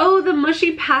 oh, the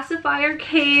mushy pacifier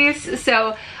case.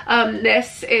 So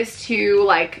this is to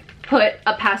like put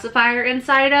a pacifier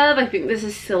inside of. I think this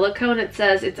is silicone. It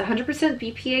says it's 100%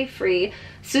 BPA free,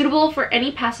 suitable for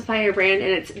any pacifier brand,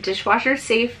 and it's dishwasher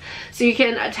safe. So you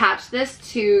can attach this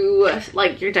to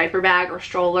like your diaper bag or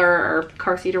stroller or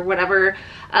car seat or whatever,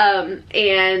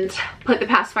 and put the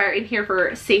pacifier in here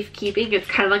for safekeeping. It's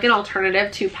kind of like an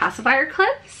alternative to pacifier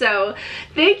clips. So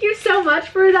thank you so much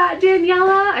for that,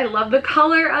 Daniela. I love the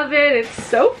color of it. It's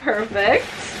so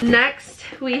perfect. Next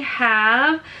we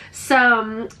have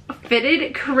some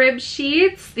fitted crib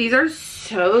sheets. These are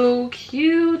so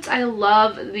cute. I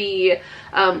love the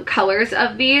colors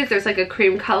of these. There's like a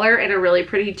cream color and a really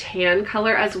pretty tan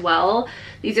color as well.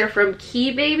 These are from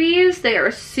Key Babies. They are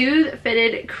Soothe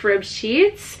fitted crib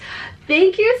sheets.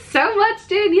 Thank you so much,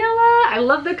 Daniela. I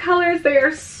love the colors. They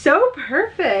are so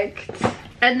perfect.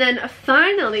 And then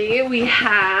finally we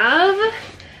have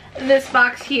this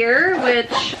box here,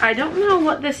 which I don't know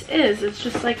what this is. It's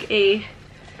just like a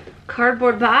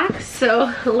cardboard box.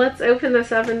 So let's open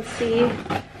this up and see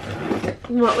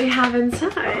what we have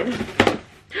inside.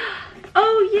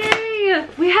 Oh yay,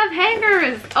 we have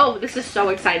hangers. Oh, this is so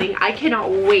exciting. I cannot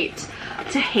wait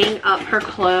to hang up her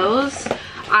clothes.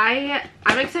 I'm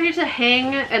excited to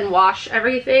hang and wash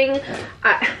everything.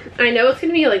 I know it's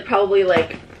gonna be like probably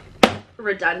like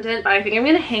redundant, but I think I'm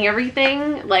gonna hang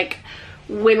everything like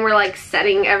when we're like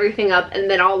setting everything up, and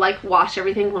then I'll like wash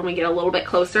everything when we get a little bit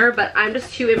closer. But I'm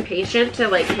just too impatient to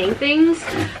like hang things,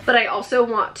 but I also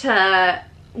want to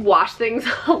wash things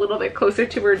a little bit closer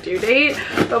to her due date.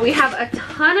 But we have a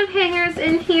ton of hangers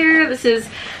in here. This is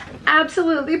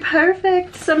absolutely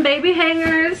perfect. Some baby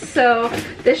hangers, so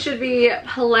this should be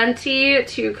plenty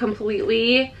to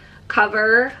completely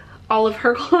cover all of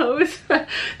her clothes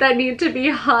that need to be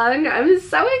hung. I'm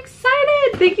so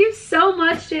excited. Thank you so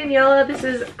much, Daniela. This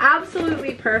is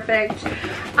absolutely perfect.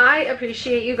 I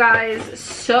appreciate you guys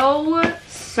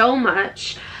so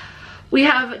much. We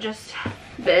have just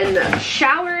been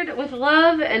showered with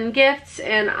love and gifts,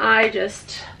 and I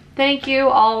just thank you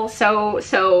all so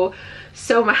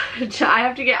much. I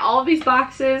have to get all of these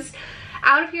boxes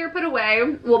out of here, put away.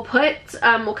 We'll kind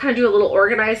of do a little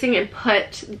organizing and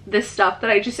put this stuff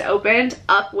that I just opened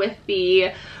up with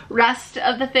the rest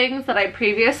of the things that I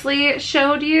previously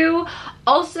showed you.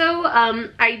 Also,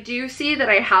 I do see that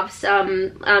I have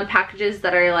some packages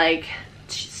that are like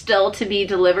still to be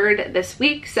delivered this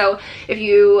week. So if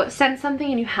you send something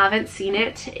and you haven't seen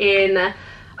it in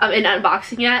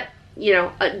unboxing yet, you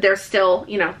know, there's still,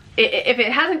 you know, if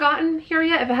it hasn't gotten here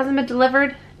yet, if it hasn't been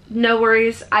delivered, no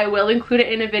worries. I will include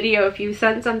it in a video. If you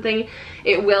sent something,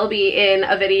 it will be in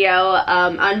a video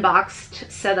unboxed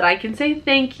so that I can say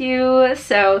thank you.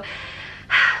 So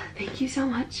thank you so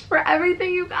much for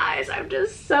everything, you guys. I'm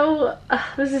just so,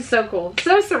 this is so cool,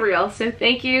 so surreal. So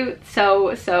thank you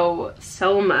so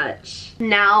much.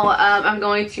 Now I'm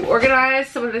going to organize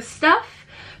some of this stuff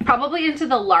probably into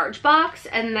the large box,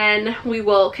 and then we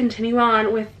will continue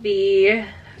on with the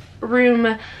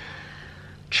room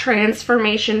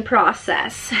transformation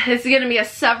process. It's going to be a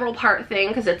several part thing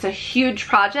because it's a huge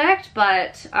project,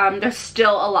 but there's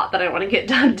still a lot that I want to get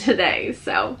done today.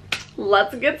 So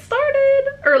let's get started,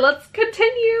 or let's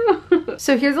continue.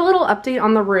 So here's a little update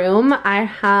on the room. I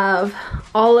have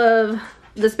all of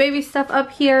this baby stuff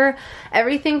up here.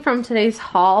 Everything from today's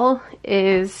haul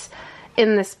is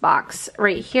in this box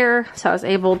right here, so I was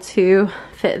able to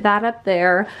fit that up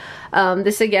there.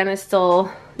 This again is still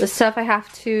the stuff I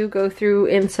have to go through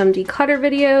in some declutter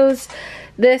videos.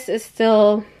 This is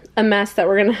still a mess that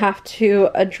we're gonna have to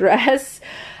address.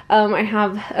 I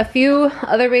have a few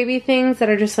other baby things that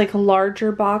are just like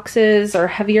larger boxes or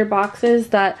heavier boxes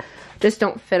that just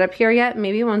don't fit up here yet.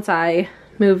 Maybe once I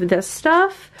move this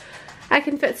stuff, I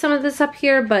can fit some of this up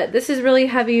here, but this is really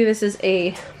heavy. This is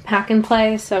a pack and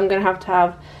play, so I'm gonna have to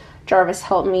have Jarvis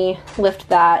helped me lift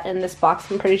that, and this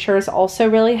box I'm pretty sure is also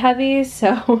really heavy,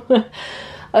 so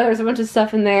there's a bunch of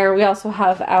stuff in there. We also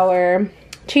have our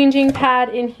changing pad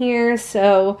in here,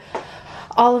 so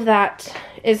all of that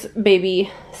is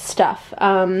baby stuff.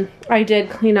 I did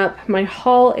clean up my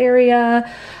haul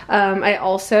area. I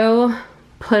also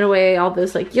put away all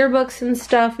those like yearbooks and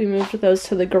stuff. We moved those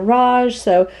to the garage,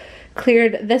 so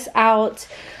cleared this out.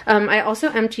 I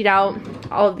also emptied out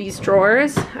all of these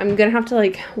drawers. I'm gonna have to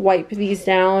like wipe these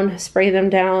down, spray them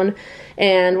down,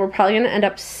 and we're probably gonna end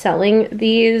up selling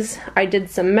these. I did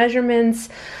some measurements.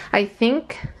 I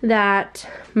think that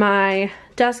my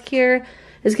desk here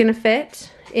is gonna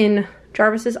fit in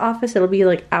Jarvis's office. It'll be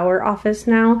like our office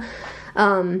now.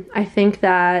 I think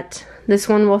that this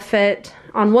one will fit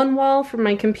on one wall for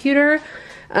my computer.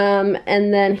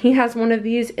 And then he has one of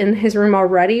these in his room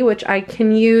already, which I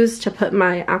can use to put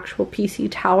my actual PC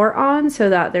tower on so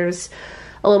that there's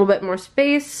a little bit more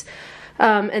space.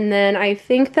 And then I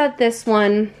think that this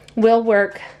one will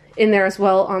work in there as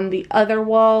well on the other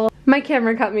wall. My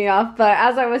camera cut me off, but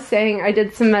as I was saying, I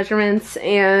did some measurements,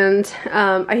 and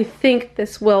I think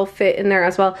this will fit in there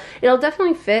as well. It'll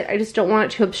definitely fit, I just don't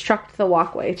want it to obstruct the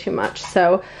walkway too much.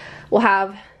 So we'll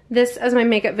have this as my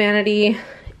makeup vanity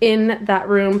in that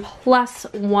room, plus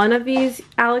one of these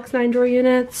Alex 9-drawer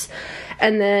units,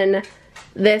 and then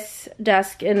this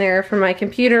desk in there for my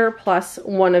computer, plus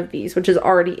one of these, which is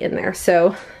already in there.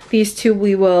 So these two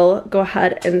we will go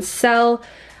ahead and sell.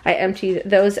 I emptied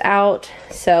those out.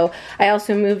 So I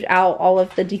also moved out all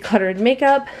of the decluttered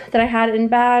makeup that I had in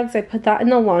bags. I put that in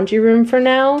the laundry room for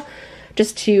now,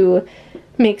 just to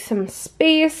make some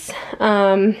space.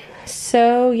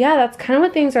 So yeah, that's kind of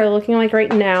what things are looking like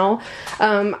right now.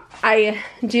 I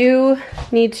do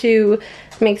need to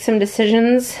make some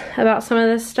decisions about some of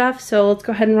this stuff, so let's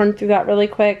go ahead and run through that really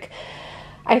quick.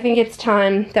 I think it's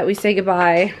time that we say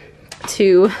goodbye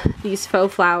to these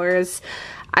faux flowers.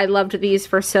 I loved these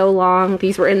for so long.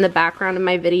 These were in the background of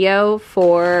my videos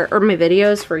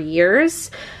for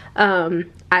years.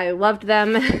 I loved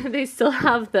them. They still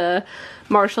have the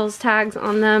Marshall's tags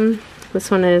on them. This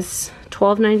one is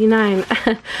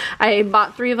 $12.99. I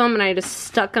bought 3 of them and I just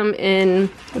stuck them in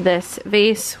this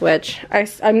vase, which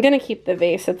I'm gonna keep the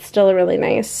vase. It's still a really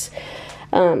nice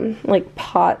like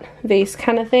pot vase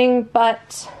kind of thing,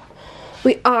 but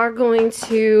we are going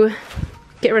to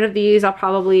get rid of these. I'll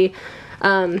probably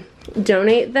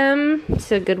donate them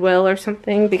to Goodwill or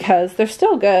something because they're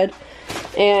still good,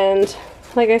 and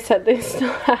like I said, they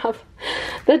still have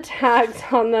the tags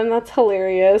on them. That's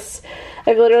hilarious.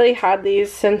 I've literally had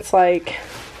these since like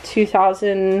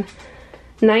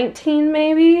 2019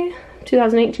 maybe,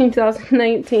 2018,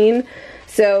 2019.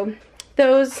 So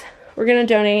those we're gonna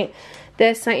donate.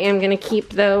 This I am gonna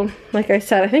keep though. Like I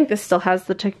said, I think this still has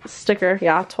the sticker.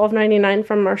 Yeah, $12.99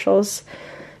 from Marshall's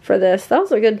for this. That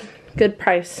was a good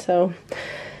price. So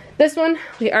this one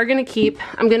we are gonna keep.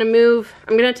 I'm gonna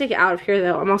take it out of here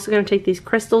though. I'm also gonna take these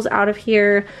crystals out of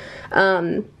here.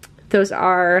 Those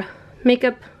are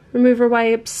makeup remover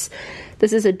wipes.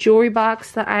 This is a jewelry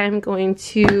box that I am going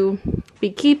to be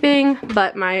keeping,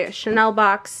 but my Chanel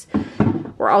box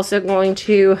we're also going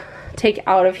to take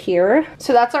out of here.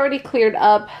 So that's already cleared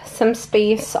up some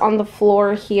space on the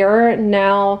floor here.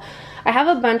 Now I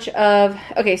have a bunch of,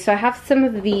 okay, so I have some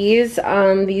of these.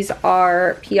 These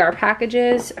are PR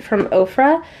packages from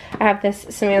Ofra. I have this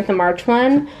Samantha March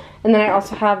one, and then I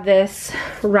also have this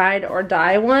Ride or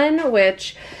Die one,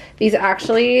 which these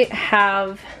actually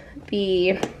have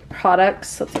the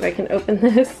products. Let's see if I can open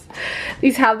this.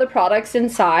 These have the products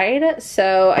inside,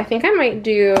 so I think I might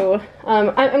do,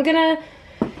 I'm gonna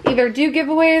either do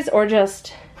giveaways or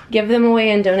just give them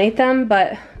away and donate them,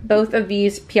 but both of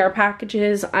these PR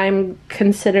packages I'm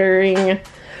considering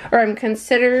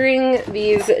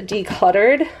these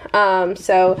decluttered.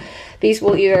 So these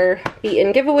will either be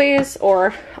in giveaways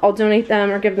or I'll donate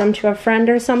them or give them to a friend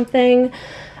or something,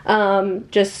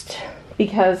 just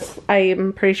because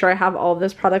I'm pretty sure I have all of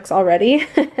those products already.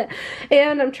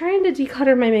 And I'm trying to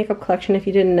declutter my makeup collection, if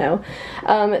you didn't know.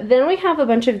 Then we have a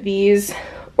bunch of these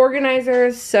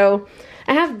organizers. So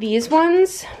I have these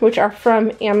ones, which are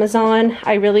from Amazon.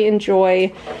 I really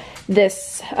enjoy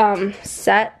this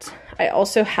set. I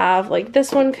also have, like,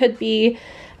 this one could be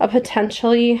a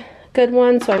potentially good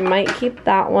one, so I might keep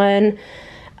that one.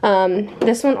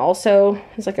 This one also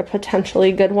is like a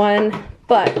potentially good one,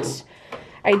 but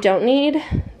I don't need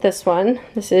this one.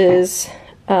 This is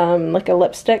like a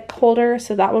lipstick holder,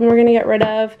 so that one we're gonna get rid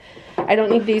of. I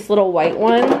don't need these little white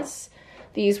ones.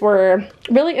 These were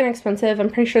really inexpensive. I'm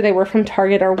pretty sure they were from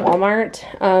Target or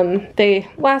Walmart. They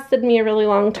lasted me a really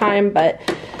long time, but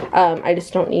I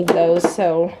just don't need those.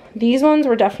 So these ones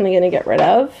we're definitely going to get rid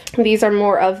of. These are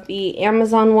more of the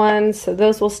Amazon ones, so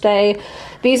those will stay.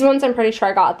 These ones I'm pretty sure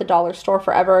I got at the dollar store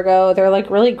forever ago. They're like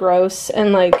really gross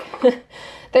and like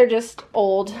they're just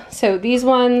old. So these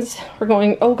ones we're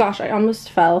going, oh gosh, I almost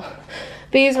fell.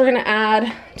 These we're going to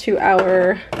add to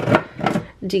our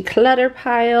declutter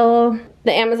pile.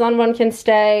 The Amazon one can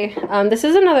stay. This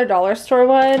is another dollar store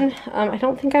one. I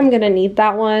don't think I'm gonna need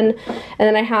that one. And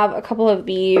then I have a couple of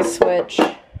these, which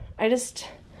I just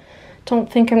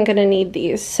don't think I'm gonna need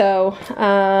these. So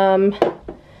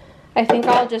I think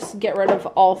I'll just get rid of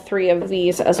all 3 of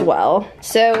these as well.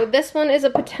 So this one is a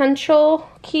potential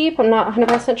keep. I'm not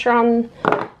 100% sure on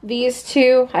these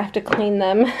 2. I have to clean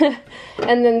them.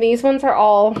 And then these ones are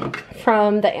all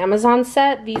from the Amazon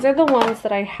set. These are the ones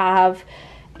that I have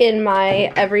in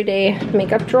my everyday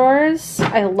makeup drawers.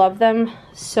 I love them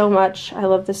so much. I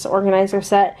love this organizer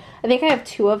set. I think I have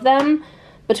 2 of them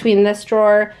between this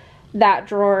drawer, that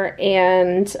drawer,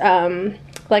 and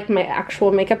like my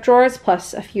actual makeup drawers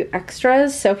plus a few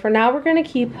extras. So for now we're gonna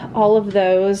keep all of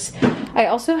those. I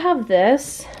also have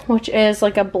this, which is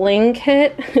like a bling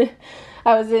kit.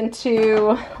 I was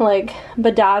into like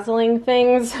bedazzling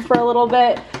things for a little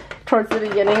bit towards the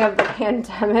beginning of the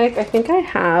pandemic. I think I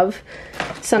have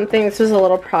something. This was a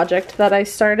little project that I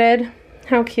started.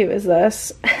 How cute is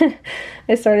this?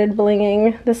 I started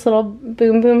blinging this little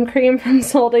Boom Boom cream from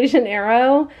Sol de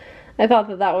Janeiro. I thought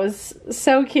that that was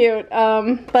so cute.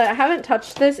 But I haven't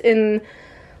touched this in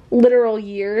literal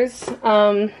years.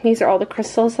 These are all the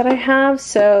crystals that I have,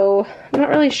 so I'm not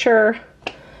really sure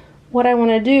what I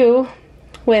want to do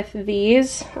with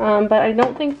these, but I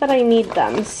don't think that I need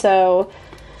them. So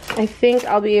I think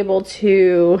I'll be able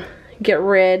to get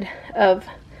rid of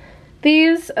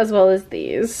these as well as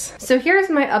these. So here's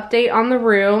my update on the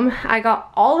room. I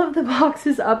got all of the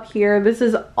boxes up here. This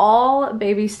is all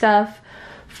baby stuff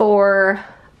for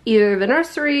either the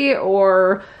nursery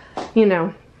or, you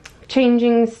know,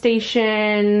 changing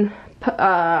station,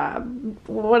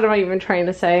 what am I even trying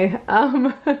to say?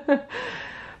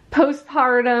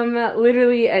 Postpartum,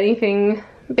 literally anything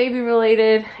baby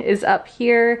related is up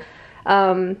here.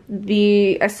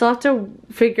 I still have to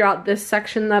figure out this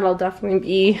section. That'll definitely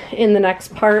be in the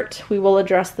next part. We will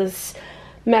address this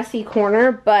messy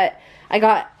corner, but I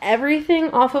got everything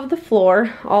off of the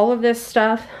floor. All of this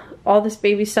stuff, all this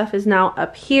baby stuff is now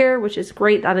up here, which is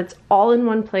great that it's all in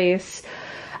one place.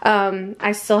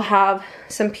 I still have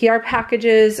some PR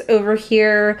packages over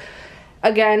here.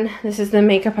 Again, this is the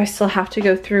makeup I still have to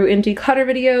go through and declutter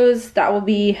videos. That will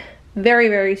be very,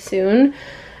 very soon.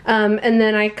 And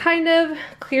then I kind of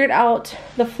cleared out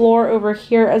the floor over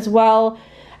here as well.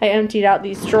 I emptied out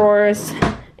these drawers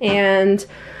and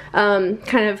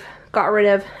kind of got rid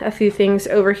of a few things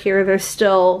over here. There's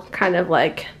still kind of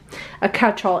like a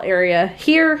catch-all area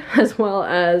here as well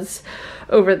as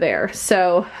over there.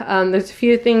 So there's a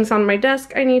few things on my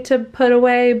desk I need to put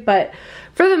away, but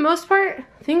for the most part,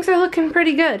 things are looking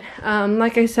pretty good.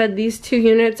 Like I said, these 2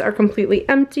 units are completely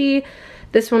empty.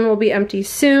 This one will be empty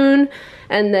soon,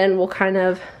 and then we'll kind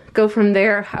of go from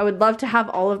there. I would love to have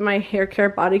all of my hair care,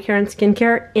 body care, and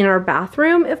skincare in our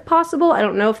bathroom if possible. I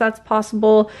don't know if that's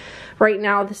possible. Right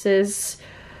now this is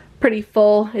pretty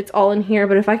full. It's all in here,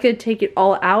 but if I could take it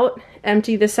all out,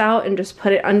 empty this out, and just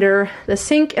put it under the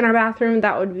sink in our bathroom,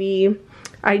 that would be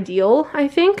ideal, I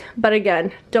think. But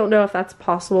again, don't know if that's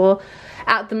possible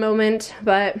at the moment,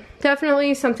 but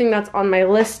definitely something that's on my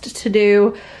list to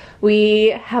do. We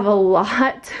have a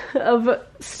lot of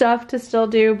stuff to still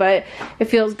do, but it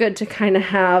feels good to kind of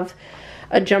have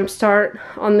a jump start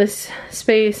on this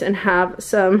space and have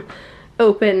some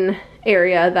open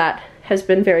area that has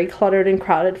been very cluttered and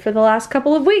crowded for the last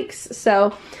couple of weeks.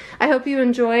 So I hope you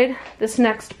enjoyed this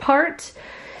next part,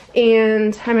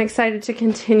 and I'm excited to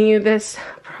continue this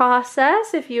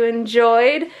process. If you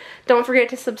enjoyed, don't forget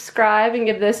to subscribe and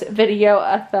give this video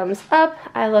a thumbs up.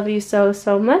 I love you so,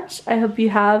 so much. I hope you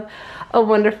have a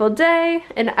wonderful day,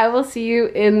 and I will see you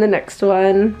in the next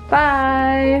one.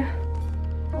 Bye!